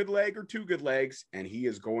 one good leg or two good legs, and he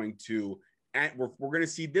is going to, and we're going to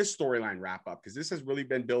see this storyline wrap up because this has really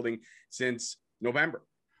been building since November.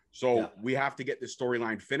 So we have to get this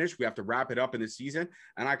storyline finished. We have to wrap it up in the season.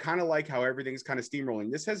 And I kind of like how everything's kind of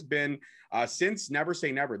steamrolling. This has been, since Never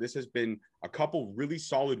Say Never, this has been a couple really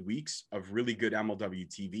solid weeks of really good MLW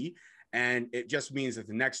TV. And it just means that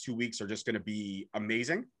the next 2 weeks are just going to be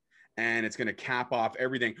amazing. And it's going to cap off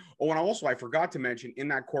everything. Oh, and also, I forgot to mention in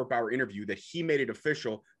that Court Bauer interview that he made it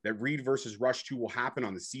official that Reed versus Rush 2 will happen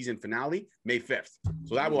on the season finale, May 5th.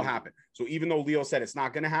 So that will happen. So even though Leo said it's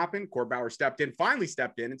not going to happen, Court Bauer finally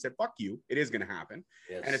stepped in and said, fuck you, it is going to happen.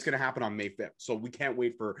 Yes. And it's going to happen on May 5th. So we can't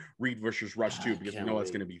wait for Reed versus Rush 2 because we know it's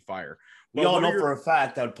going to be fire. We all know for a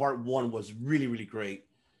fact that part 1 was really, really great.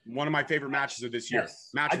 One of my favorite matches of this year.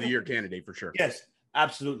 Yes. Match of the year candidate for sure. Yes,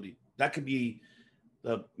 absolutely. That could be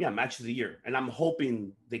the match of the year, and I'm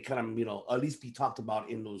hoping they kind of at least be talked about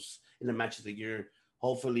in the match of the year.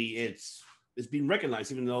 Hopefully, it's being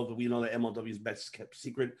recognized, even though we know that MLW's best kept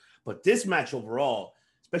secret. But this match overall,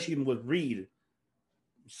 especially with Reed,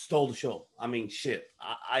 stole the show. I mean, shit.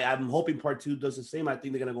 I'm hoping part 2 does the same. I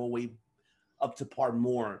think they're gonna go way up to par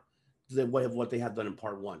more than what they have done in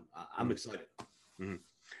part 1. I'm excited. Mm-hmm.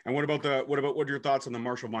 And what are your thoughts on the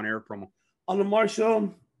Marshall Van Erich promo? On the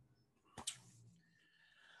Marshall.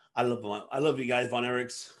 I love you guys, Von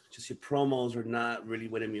Erichs. Just your promos are not really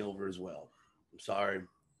winning me over as well. I'm sorry.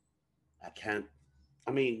 I can't.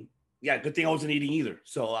 I mean, good thing I wasn't eating either.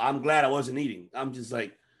 So I'm glad I wasn't eating. I'm just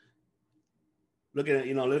like looking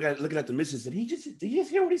at the missus. Did you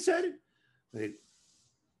just hear what he said? Like,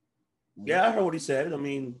 yeah, I heard what he said. I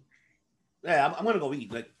mean, yeah, I'm gonna go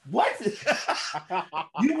eat. Like, what?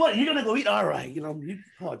 You're gonna go eat? All right.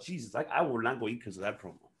 Oh Jesus, I will not go eat because of that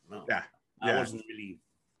promo. No. Yeah. I wasn't really.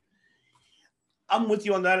 I'm with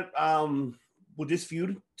you on that. With this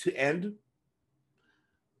feud to end,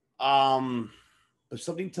 but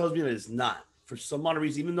something tells me that it's not. For some odd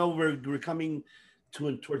reason, even though we're coming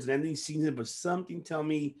towards an ending season, but something tell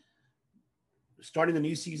me starting the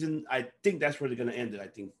new season, I think that's where they're gonna end it. I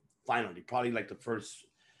think finally, probably like the first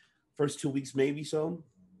 2 weeks, maybe so.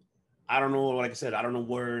 I don't know. Like I said, I don't know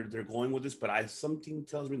where they're going with this, but something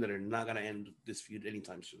tells me that they're not gonna end this feud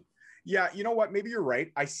anytime soon. Yeah, you know what? Maybe you're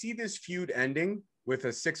right. I see this feud ending with a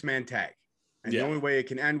 6-man tag. And the only way it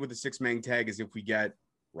can end with a 6-man tag is if we get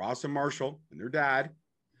Ross and Marshall and their dad,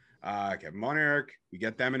 Kevin Von Erich, we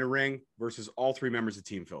get them in a ring versus all 3 members of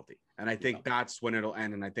Team Filthy. And I think that's when it'll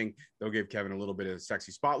end. And I think they'll give Kevin a little bit of a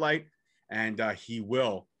sexy spotlight. And he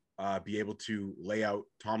will be able to lay out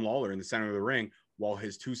Tom Lawler in the center of the ring while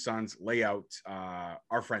his 2 sons lay out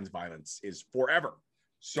Our Friends Violence is forever.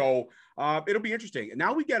 So it'll be interesting. And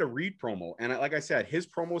now we get a Reed promo. And like I said, his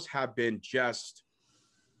promos have been just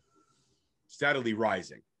steadily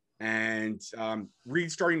rising. And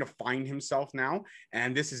Reed's starting to find himself now.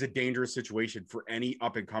 And this is a dangerous situation for any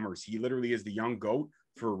up-and-comers. He literally is the young GOAT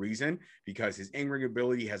for a reason because his in-ring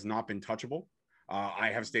ability has not been touchable.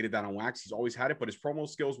 I have stated that on Wax. He's always had it, but his promo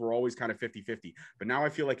skills were always kind of 50-50. But now I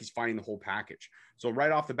feel like he's finding the whole package. So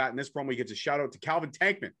right off the bat in this promo, he gets a shout-out to Calvin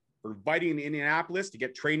Tankman for inviting Indianapolis to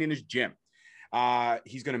get trained in his gym.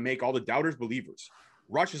 He's going to make all the doubters believers.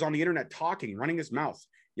 Rush is on the internet talking, running his mouth.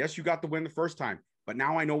 Yes, you got the win the first time, but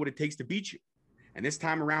now I know what it takes to beat you. And this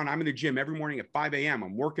time around, I'm in the gym every morning at 5 a.m.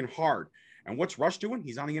 I'm working hard. And what's Rush doing?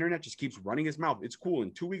 He's on the internet, just keeps running his mouth. It's cool.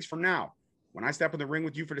 In 2 weeks from now, when I step in the ring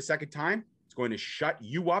with you for the second time, it's going to shut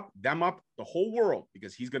you up, them up, the whole world,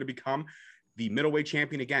 because he's going to become the middleweight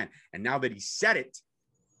champion again. And now that he said it,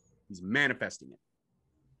 he's manifesting it.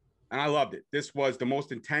 And I loved it. This was the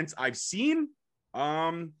most intense I've seen.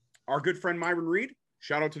 Our good friend Myron Reed,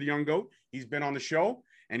 shout out to the young GOAT. He's been on the show,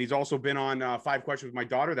 and he's also been on 5 Questions with My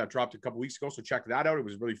Daughter that dropped a couple weeks ago. So check that out. It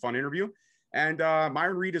was a really fun interview. And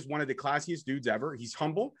Myron Reed is one of the classiest dudes ever. He's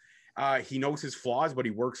humble. He knows his flaws, but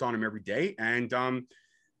he works on them every day. And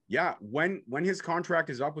yeah, when his contract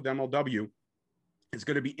is up with MLW, it's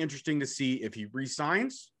going to be interesting to see if he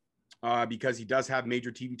resigns because he does have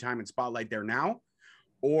major TV time and spotlight there now,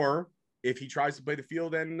 or if he tries to play the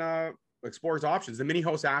field and explore his options. The mini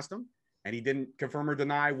host asked him, and he didn't confirm or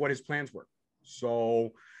deny what his plans were.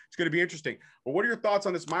 So it's going to be interesting. But what are your thoughts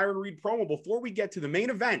on this Myron Reed promo before we get to the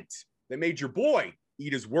main event that made your boy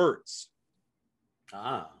eat his words?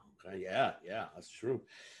 Okay. Yeah, that's true.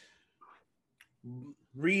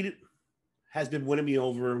 Reed has been winning me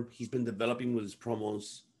over. He's been developing with his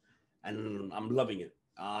promos, and I'm loving it.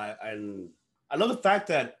 And I love the fact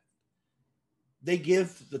that they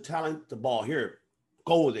give the talent the ball. Here,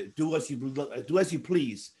 go with it. Do as you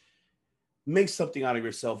please. Make something out of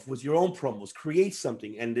yourself with your own promos. Create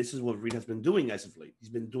something. And this is what Reed has been doing as of late. He's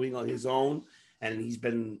been doing on his own, and he's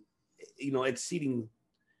been, exceeding,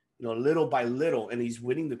 little by little, and he's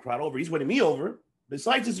winning the crowd over. He's winning me over.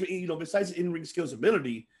 Besides his, besides in-ring skills,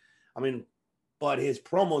 ability, but his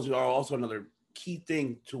promos are also another key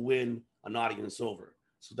thing to win an audience over.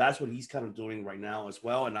 So that's what he's kind of doing right now as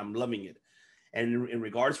well, and I'm loving it. And in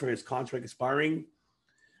regards for his contract expiring,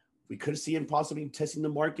 we could see him possibly testing the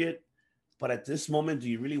market. But at this moment, do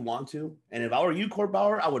you really want to? And if I were you, Court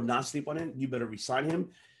Bauer, I would not sleep on it. You better resign him.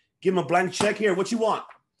 Give him a blank check here. What you want?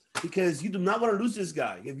 Because you do not want to lose this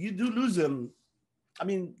guy. If you do lose him,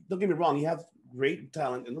 don't get me wrong. You have great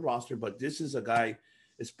talent in the roster, but this is a guy,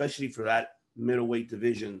 especially for that middleweight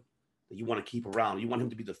division, that you want to keep around. You want him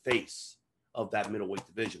to be the face of that middleweight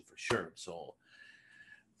division for sure. So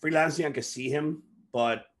freelancing, I can see him,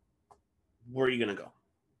 but where are you going to go?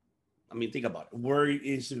 Think about it. Where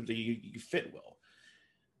is it that you fit well?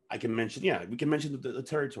 We can mention the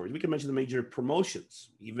territories. We can mention the major promotions,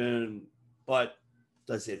 even, but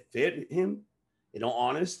does it fit him?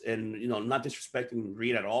 Honest, and not disrespecting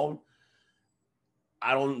Reed at all.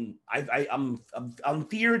 I'm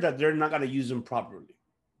fear that they're not gonna use him properly.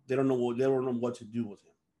 They don't know what to do with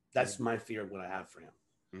him. That's my fear of what I have for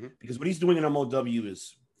him. Because what he's doing in MLW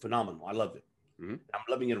is phenomenal. I love it. I'm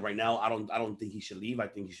loving it right now. I don't think he should leave. I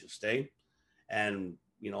think he should stay, and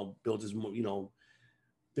build his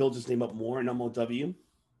name up more in MLW.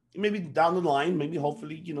 Maybe down the line, maybe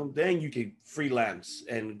hopefully, then you can freelance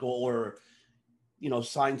and go or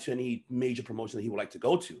sign to any major promotion that he would like to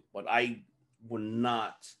go to. But I would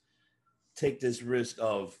not take this risk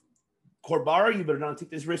of Court Bauer. You better not take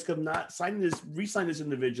this risk of not re-sign this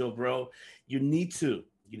individual, bro. You need to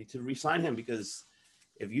re-sign him, because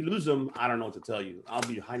if you lose him, I don't know what to tell you. I'll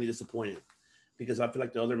be highly disappointed, because I feel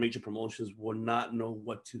like the other major promotions will not know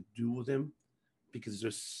what to do with him, because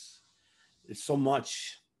there's so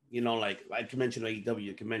much, like I can mention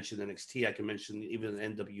AEW, I can mention NXT, I can mention even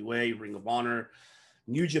NWA, Ring of Honor,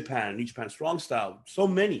 New Japan Strong Style, so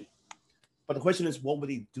many. But the question is, what would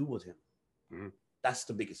he do with him? That's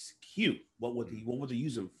the biggest cue. What would they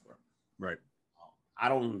use him for? Right. I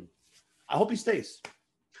hope he stays.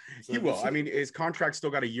 So he will. His contract still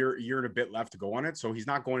got a year and a bit left to go on it. So he's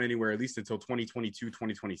not going anywhere, at least until 2022,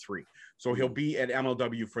 2023. So he'll be at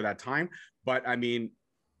MLW for that time. But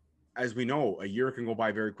as we know, a year can go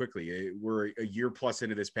by very quickly. We're a year plus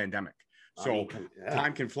into this pandemic. So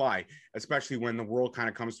time can fly, especially when the world kind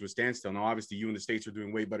of comes to a standstill. Now, obviously, you in the States are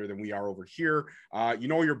doing way better than we are over here.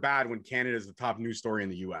 You're bad when Canada is the top news story in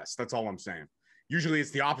the US. That's all I'm saying. Usually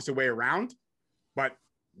it's the opposite way around, but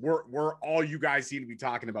we're all you guys seem to be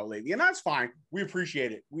talking about lately. And that's fine. We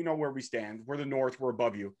appreciate it. We know where we stand. We're the North. We're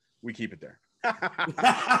above you. We keep it there.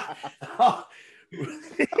 All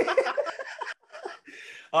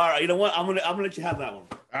right. You know what? I'm gonna let you have that one.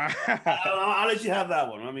 I'll let you have that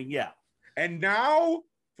one. Yeah. And now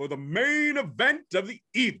for the main event of the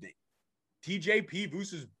evening, TJP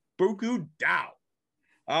versus Buku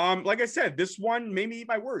Dao. Like I said, this one made me eat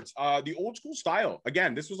my words. The old school style.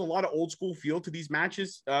 Again, this was a lot of old school feel to these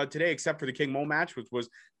matches today, except for the King Mo match, which was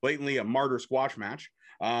blatantly a martyr squash match.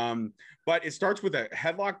 But it starts with a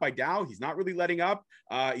headlock by Dao. He's not really letting up.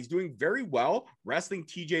 He's doing very well wrestling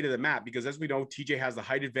TJ to the mat, because as we know, TJ has the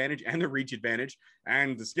height advantage and the reach advantage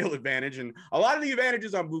and the skill advantage, and a lot of the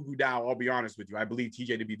advantages on Buku Dao. I'll be honest with you. I believe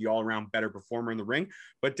TJ to be the all-around better performer in the ring,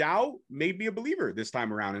 but Dao made me a believer this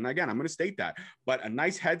time around. And again, I'm going to state that, but a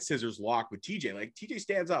nice head scissors lock with TJ. Like, TJ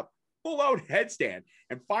stands up, full out headstand,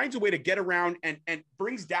 and finds a way to get around and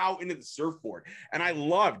brings Dao into the surfboard. And I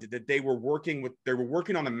loved that they were working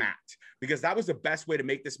on the mat, because that was the best way to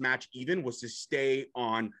make this match even, was to stay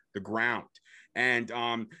on the ground. And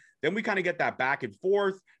Then we kind of get that back and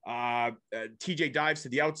forth. TJ dives to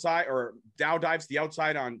the outside, or Dow dives to the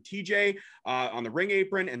outside on TJ on the ring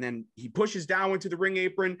apron, and then he pushes Dow into the ring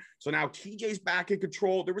apron. So now TJ's back in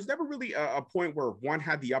control. There was never really a point where one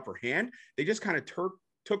had the upper hand. They just kind of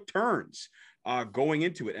took turns going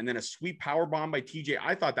into it, and then a sweet power bomb by TJ.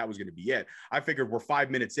 I thought that was going to be it. I figured we're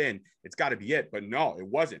 5 minutes in, it's got to be it, but no, it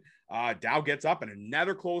wasn't. Dow gets up and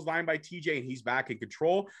another clothesline by TJ, and he's back in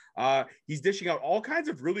control. He's dishing out all kinds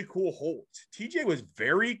of really cool holds. TJ was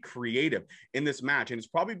very creative in this match, and it's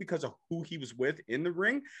probably because of who he was with in the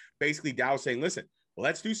ring. Basically, Dow saying, listen,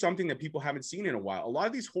 let's do something that people haven't seen in a while. A lot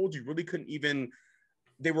of these holds you really couldn't even,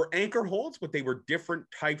 they were anchor holds, but they were different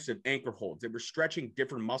types of anchor holds. They were stretching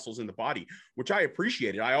different muscles in the body, which I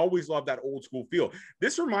appreciated. I always loved that old school feel.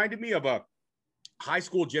 This reminded me of a high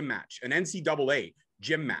school gym match, an NCAA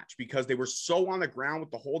gym match, because they were so on the ground with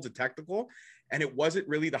the holds and technical, and it wasn't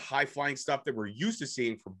really the high flying stuff that we're used to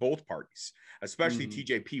seeing for both parties, especially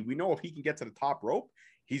TJP. We know if he can get to the top rope,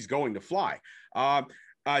 he's going to fly.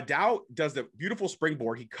 Dow does the beautiful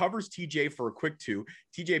springboard. He covers TJ for a quick 2.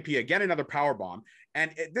 TJP again, another power bomb.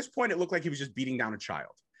 And at this point, it looked like he was just beating down a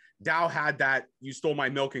child. Dow had that "you stole my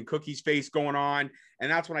milk and cookies" face going on.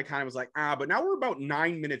 And that's when I kind of was like, but now we're about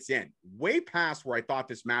 9 minutes in, way past where I thought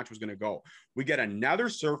this match was going to go. We get another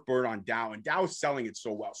surfboard on Dow, and Dow's selling it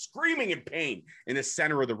so well, screaming in pain in the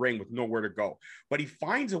center of the ring with nowhere to go. But he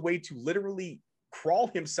finds a way to literally crawl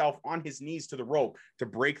himself on his knees to the rope to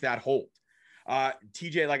break that hold.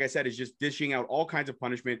 TJ, like I said, is just dishing out all kinds of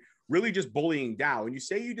punishment, really just bullying Dow. And you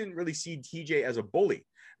say you didn't really see TJ as a bully.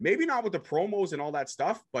 Maybe not with the promos and all that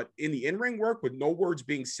stuff, but in the in-ring work with no words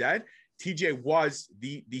being said, TJ was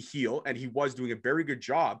the heel, and he was doing a very good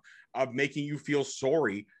job of making you feel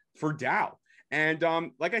sorry for Dow. And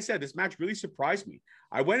like I said, this match really surprised me.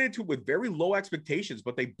 I went into it with very low expectations,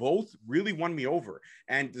 but they both really won me over.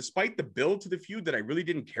 And despite the build to the feud that I really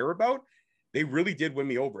didn't care about, they really did win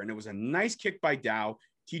me over. And it was a nice kick by Dow.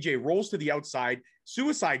 TJ rolls to the outside,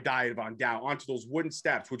 suicide dive on Dow onto those wooden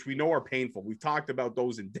steps, which we know are painful. We've talked about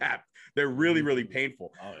those in depth. They're really, really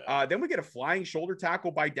painful. Oh, yeah. Then we get a flying shoulder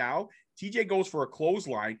tackle by Dow. TJ goes for a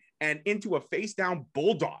clothesline and into a face down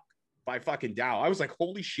bulldog by fucking Dow. I was like,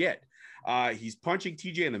 holy shit. He's punching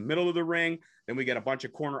TJ in the middle of the ring. Then we get a bunch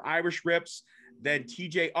of corner Irish rips. Then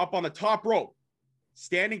TJ up on the top rope,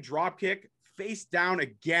 standing drop kick, face down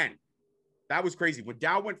again. That was crazy. When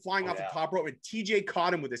Dow went flying off the top rope and TJ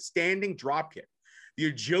caught him with a standing drop kick. The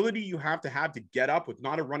agility you have to get up with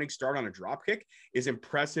not a running start on a drop kick is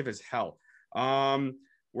impressive as hell.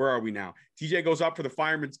 Where are we now? TJ goes up for the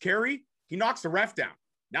fireman's carry. He knocks the ref down.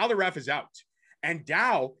 Now the ref is out. And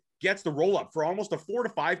Dow gets the roll up for almost a 4 to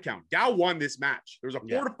 5 count. Dow won this match. There was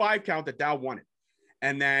a 4 to 5 count that Dow won it.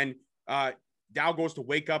 And then Dow goes to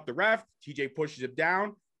wake up the ref. TJ pushes him down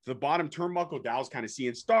to the bottom turnbuckle. Dow's kind of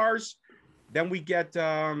seeing stars. Then we get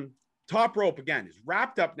top rope again. Is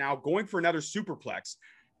wrapped up now, going for another superplex.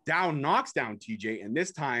 Dow knocks down TJ, and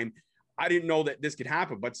this time I didn't know that this could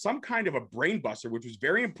happen, but some kind of a brain buster, which was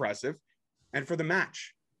very impressive. And for the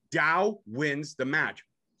match, Dow wins the match.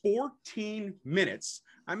 14 minutes.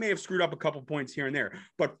 I may have screwed up a couple points here and there,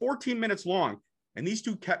 but 14 minutes long, and these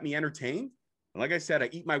two kept me entertained. And like I said, I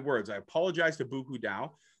eat my words. I apologize to Buku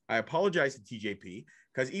Dow. I apologize to TJP,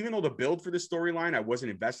 because even though the build for the storyline I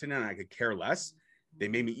wasn't invested in and I could care less, they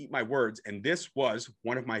made me eat my words. And this was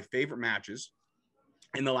one of my favorite matches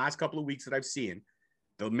in the last couple of weeks that I've seen.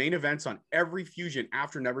 The main events on every Fusion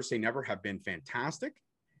after Never Say Never have been fantastic.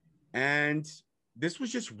 And this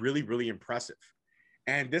was just really, really impressive.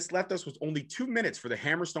 And this left us with only 2 minutes for the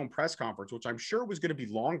Hammerstone press conference, which I'm sure was going to be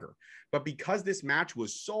longer. But because this match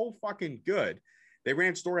was so fucking good, they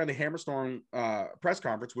ran story on the Hammerstone press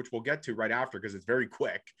conference, which we'll get to right after because it's very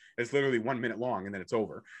quick. It's literally 1 minute long and then it's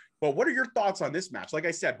over. But what are your thoughts on this match? Like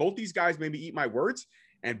I said, both these guys made me eat my words,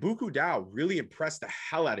 and Buku Dow really impressed the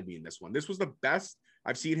hell out of me in this one. This was the best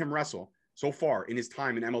I've seen him wrestle so far in his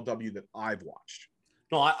time in MLW that I've watched.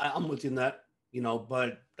 No, I'm with you in that,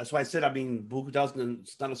 but that's why I said, Buku Dow's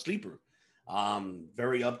not a sleeper.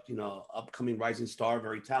 Very upcoming rising star,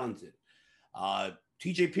 very talented.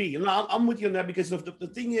 TJP, I'm with you on that, because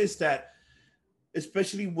the thing is that,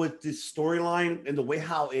 especially with this storyline and the way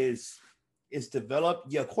how it's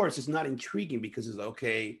developed, of course, it's not intriguing, because it's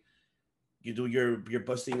okay, you do you're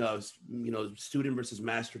busting a student versus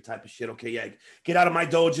master type of shit. Okay, get out of my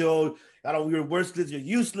dojo. You're worthless. You're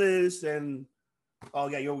useless, and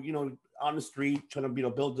you're on the street trying to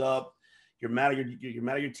build up. You're mad at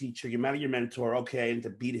your teacher. You're mad at your mentor. Okay, and to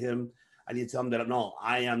beat him, I need to tell him that, no,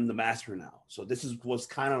 I am the master now. So this was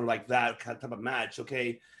kind of like that type of match.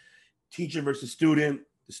 Okay, teacher versus student.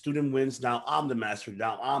 The student wins. Now I'm the master.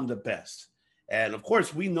 Now I'm the best. And of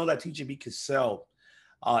course, we know that TJP can sell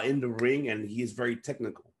in the ring, and he is very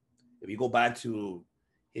technical. If you go back to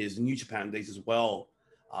his New Japan days as well,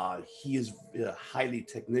 he is highly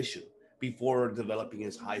technician before developing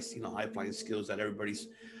his high flying skills that everybody's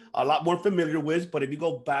a lot more familiar with. But if you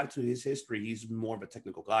go back to his history, he's more of a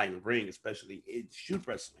technical guy in the ring, especially in shoot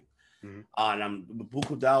wrestling. Mm-hmm. And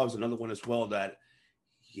Buku Dao is another one as well that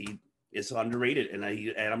he is underrated, and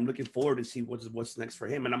I'm looking forward to see what's next for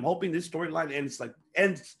him. And I'm hoping this storyline ends.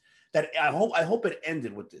 That I hope it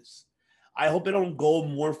ended with this. I hope it don't go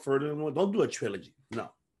more further. Don't do a trilogy.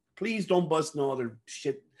 No, please don't bust no other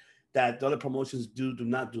shit that the other promotions do. Do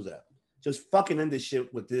not do that. Just fucking end this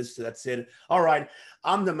shit with this. That's it. All right,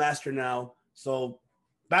 I'm the master now. So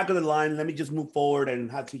back of the line. Let me just move forward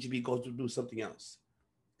and have TGB go to do something else.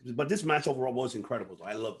 But this match overall was incredible.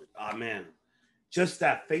 I loved it. Oh man, just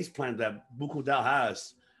that face plant that Buku Dao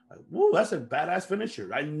has. Woo, that's a badass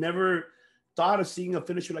finisher. I never thought of seeing a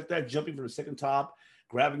finisher like that, jumping from the second top,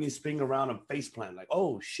 grabbing his spinning around a face plant. Like,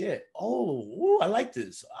 oh shit. Oh, ooh, I like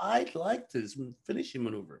this. I like this finishing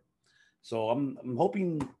maneuver. So I'm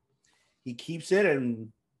hoping he keeps it,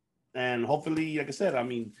 and hopefully, like I said, I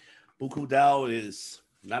mean, Buku Dao is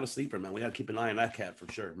not a sleeper, man. We got to keep an eye on that cat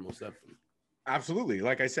for sure, most definitely. Absolutely.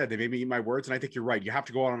 Like I said, they made me eat my words, and I think you're right. You have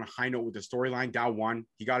to go out on a high note with the storyline. Dao won.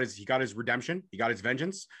 He got his redemption. He got his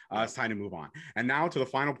vengeance. It's time to move on. And now to the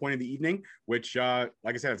final point of the evening, which, like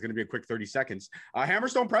I said, it's going to be a quick 30 seconds.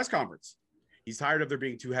 Hammerstone press conference. He's tired of there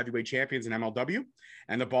being 2 heavyweight champions in MLW,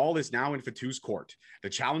 and the ball is now in Fatu's court. The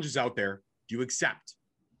challenge is out there. Do you accept?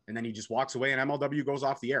 And then he just walks away, and MLW goes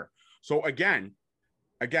off the air. So again,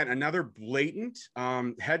 another blatant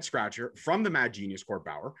head scratcher from the Mad Genius Court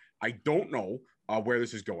Bauer. I don't know where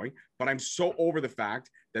this is going, but I'm so over the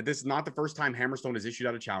fact that this is not the first time Hammerstone has issued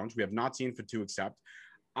out a challenge. We have not seen Fatu accept.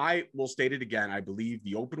 I will state it again. I believe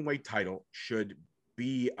the openweight title should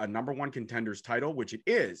be a number 1 contender's title, which it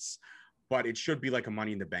is, but it should be like a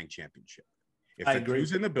Money in the Bank championship. If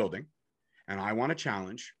Fatu's in the building and I want to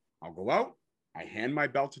challenge, I'll go out. I hand my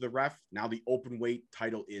belt to the ref. Now the openweight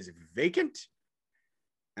title is vacant,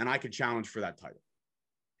 and I could challenge for that title.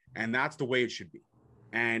 And that's the way it should be.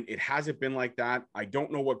 And it hasn't been like that. I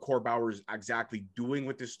don't know what Court Bauer is exactly doing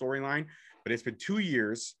with this storyline, but it's been 2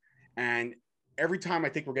 years. And every time I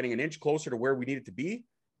think we're getting an inch closer to where we need it to be,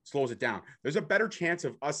 slows it down. There's a better chance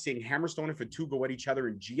of us seeing Hammerstone and Fatu go at each other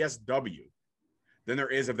in GSW than there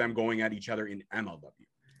is of them going at each other in MLW.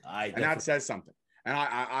 And that says something. And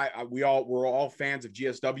we're all fans of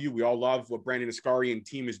GSW. We all love what Brandon Ascari and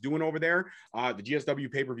team is doing over there. The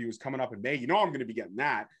GSW pay-per-view is coming up in May. You know I'm going to be getting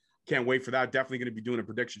that. Can't wait for that. Definitely going to be doing a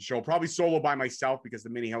prediction show. Probably solo by myself because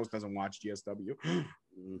the mini house doesn't watch GSW.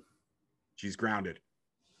 She's grounded.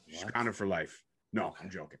 She's grounded for life. No,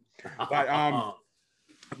 I'm joking.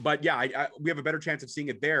 But yeah, we have a better chance of seeing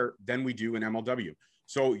it there than we do in MLW.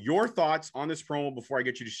 So your thoughts on this promo before I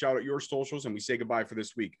get you to shout out your socials and we say goodbye for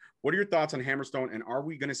this week. What are your thoughts on Hammerstone, and are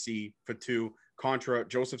we going to see Fatu contra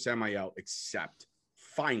Joseph Samael accept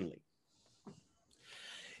finally?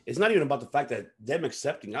 It's not even about the fact that them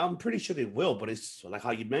accepting. I'm pretty sure they will, but it's like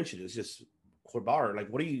how you mentioned. It's just Court Bauer. Like,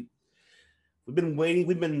 we've been waiting.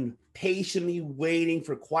 We've been patiently waiting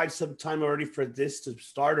for quite some time already for this to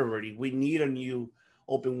start already. We need a new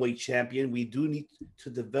open weight champion. We do need to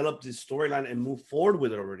develop this storyline and move forward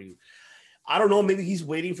with it already. I don't know. Maybe he's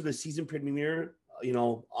waiting for the season premiere,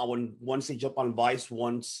 once they jump on Vice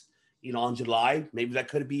once, on July. Maybe that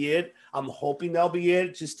could be it. I'm hoping that'll be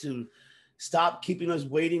it, just to stop keeping us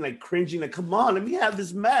waiting, like cringing, like, come on, let me have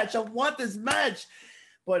this match. I want this match.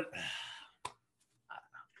 But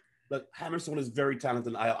look, Hammerstone is very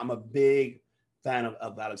talented. I'm a big fan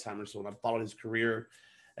of Alex Hammerstone. I've followed his career,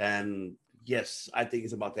 and yes, I think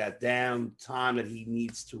it's about that damn time that he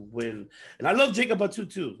needs to win. And I love Jacob Fatu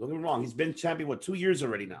too. Don't get me wrong. He's been champion, 2 years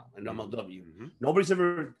already now in MLW. Mm-hmm. Nobody's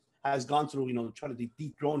ever has gone through, trying to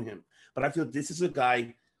dethrone him. But I feel this is a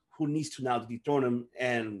guy who needs to now dethrone him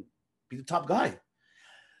and be the top guy.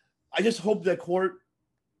 I just hope that Court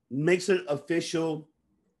makes it official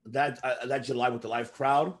that July with the live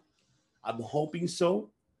crowd. I'm hoping so.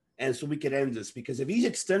 And so we can end this, because if he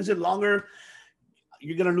extends it longer,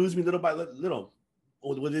 you're going to lose me little by little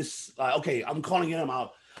with this. Okay, I'm calling him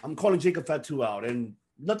out. I'm calling Jacob Fatu out, and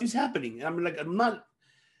nothing's happening. And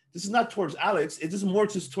this is not towards Alex. It's just more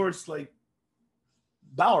just towards like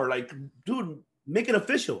Bauer. Like, dude, make it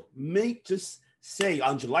official. Just say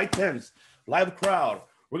on July 10th, live crowd,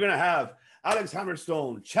 we're going to have Alex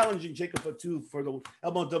Hammerstone challenging Jacob Fatu for the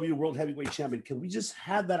MLW World Heavyweight Champion. Can we just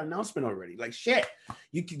have that announcement already? Like, shit,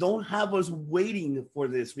 you don't have us waiting for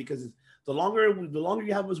this, because The longer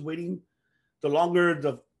you have us waiting, the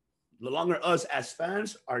longer us as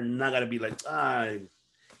fans are not gonna be like,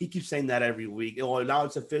 he keeps saying that every week. Oh, now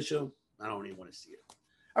it's official. I don't even want to see it.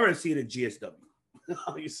 I want to see it at GSW.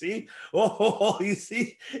 You see? Oh, you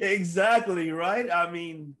see? Exactly, right? I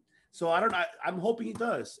mean, so I'm hoping he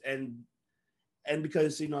does. And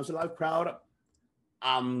because, you know, it's a live crowd,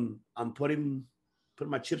 I'm putting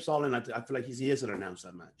my chips all in. I feel like he is going to announce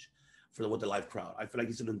that match with the live crowd. I feel like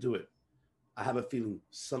he's going to do it. I have a feeling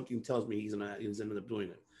something tells me he's going to end up doing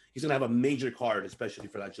it. He's going to have a major card, especially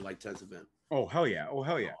for that July 10th event. Oh, hell yeah. Oh,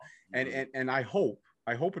 hell yeah. And I hope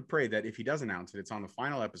and pray that if he does announce it, it's on the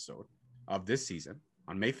final episode of this season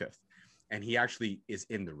on May 5th, and he actually is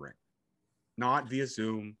in the ring, not via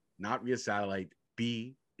Zoom, not via satellite,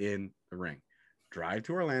 be in the ring. Drive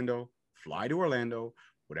to Orlando, fly to Orlando,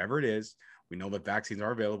 whatever it is. We know that vaccines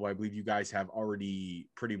are available. I believe you guys have already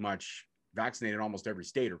pretty much vaccinated almost every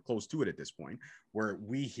state or close to it at this point, where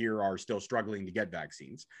we here are still struggling to get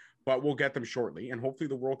vaccines, but we'll get them shortly. And hopefully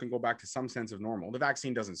the world can go back to some sense of normal. The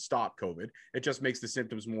vaccine doesn't stop COVID. It just makes the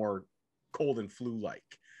symptoms more cold and flu-like.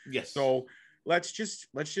 Yes. So let's just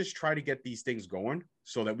try to get these things going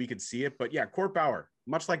so that we can see it. But yeah, Court Bauer,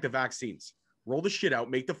 much like the vaccines, roll the shit out,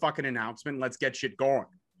 make the fucking announcement, and let's get shit going.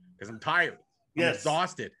 Because I'm tired. I'm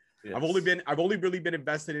exhausted. Yes. I've only really been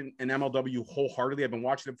invested in MLW wholeheartedly. I've been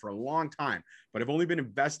watching them for a long time, but I've only been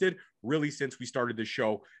invested really since we started the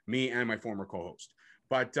show, me and my former co-host.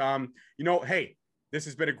 But you know, hey, this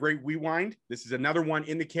has been a great rewind. This is another one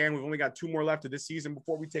in the can. We've only got 2 more left of this season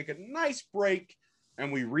before we take a nice break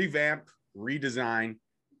and we revamp, redesign,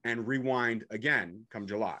 and rewind again come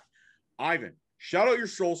July. Ivan, shout out your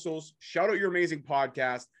socials, shout out your amazing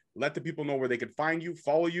podcast. Let the people know where they can find you,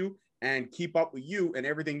 follow you, and keep up with you and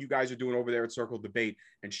everything you guys are doing over there at Circle Debate.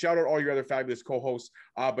 And shout out all your other fabulous co-hosts,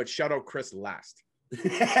 but shout out Chris last.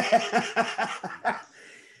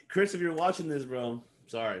 Chris, if you're watching this, bro,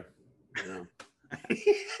 sorry. You know.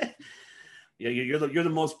 Yeah, you're the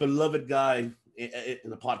most beloved guy in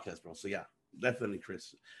the podcast, bro. So yeah, definitely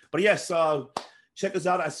Chris. But yes, check us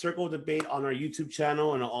out at Circle Debate on our YouTube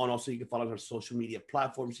channel, and also you can follow us on our social media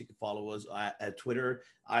platforms. You can follow us at Twitter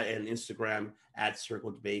and Instagram at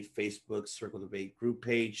Circle Debate, Facebook Circle Debate group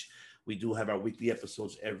page. We do have our weekly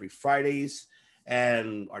episodes every Fridays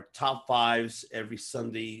and our top 5s every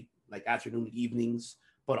Sunday, like afternoon, evenings,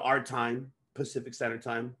 but our time, Pacific Standard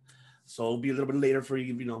Time. So it'll be a little bit later for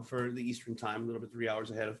you, for the Eastern Time, a little bit 3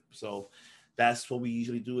 hours ahead of. So that's what we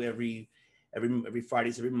usually do every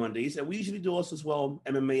Fridays, every Mondays. And we usually do also as well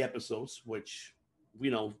MMA episodes, which,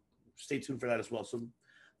 stay tuned for that as well. So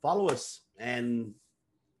follow us. And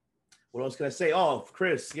what else can I say? Oh,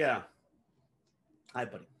 Chris, yeah. Hi,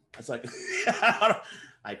 buddy. That's like,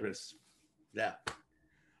 hi, Chris. Yeah.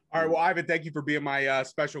 All right. Well, Ivan, thank you for being my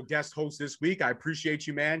special guest host this week. I appreciate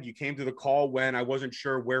you, man. You came to the call when I wasn't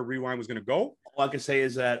sure where Rewind was going to go. All I can say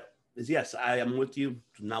is yes, I am with you.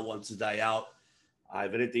 Do not want to die out.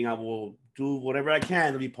 If anything, I will do whatever I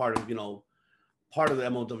can to be part of the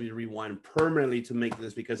MLW Rewind permanently to make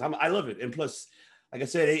this, because I love it. And plus, like I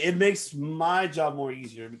said, it makes my job more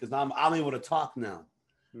easier because I'm able to talk now.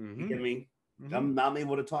 Mm-hmm. You get me? Mm-hmm. I'm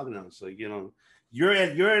able to talk now. So, you're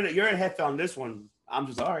at head on this one. I'm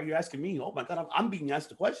just, all right, you're asking me. Oh my God, I'm being asked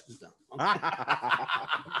the questions now.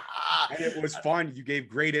 And it was fun. You gave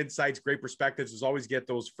great insights, great perspectives. As always, get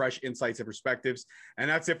those fresh insights and perspectives. And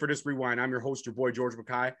that's it for this Rewind. I'm your host, your boy, George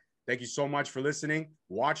Mackay. Thank you so much for listening,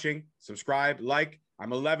 watching, subscribe, like.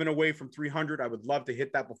 I'm 11 away from 300. I would love to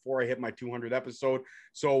hit that before I hit my 200th episode.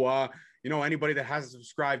 So, anybody that hasn't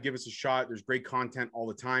subscribed, give us a shot. There's great content all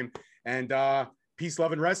the time. And peace,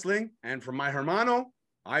 love, and wrestling. And from my hermano,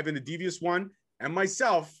 Ivan the Devious One, and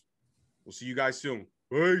myself, we'll see you guys soon.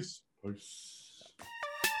 Peace. Peace.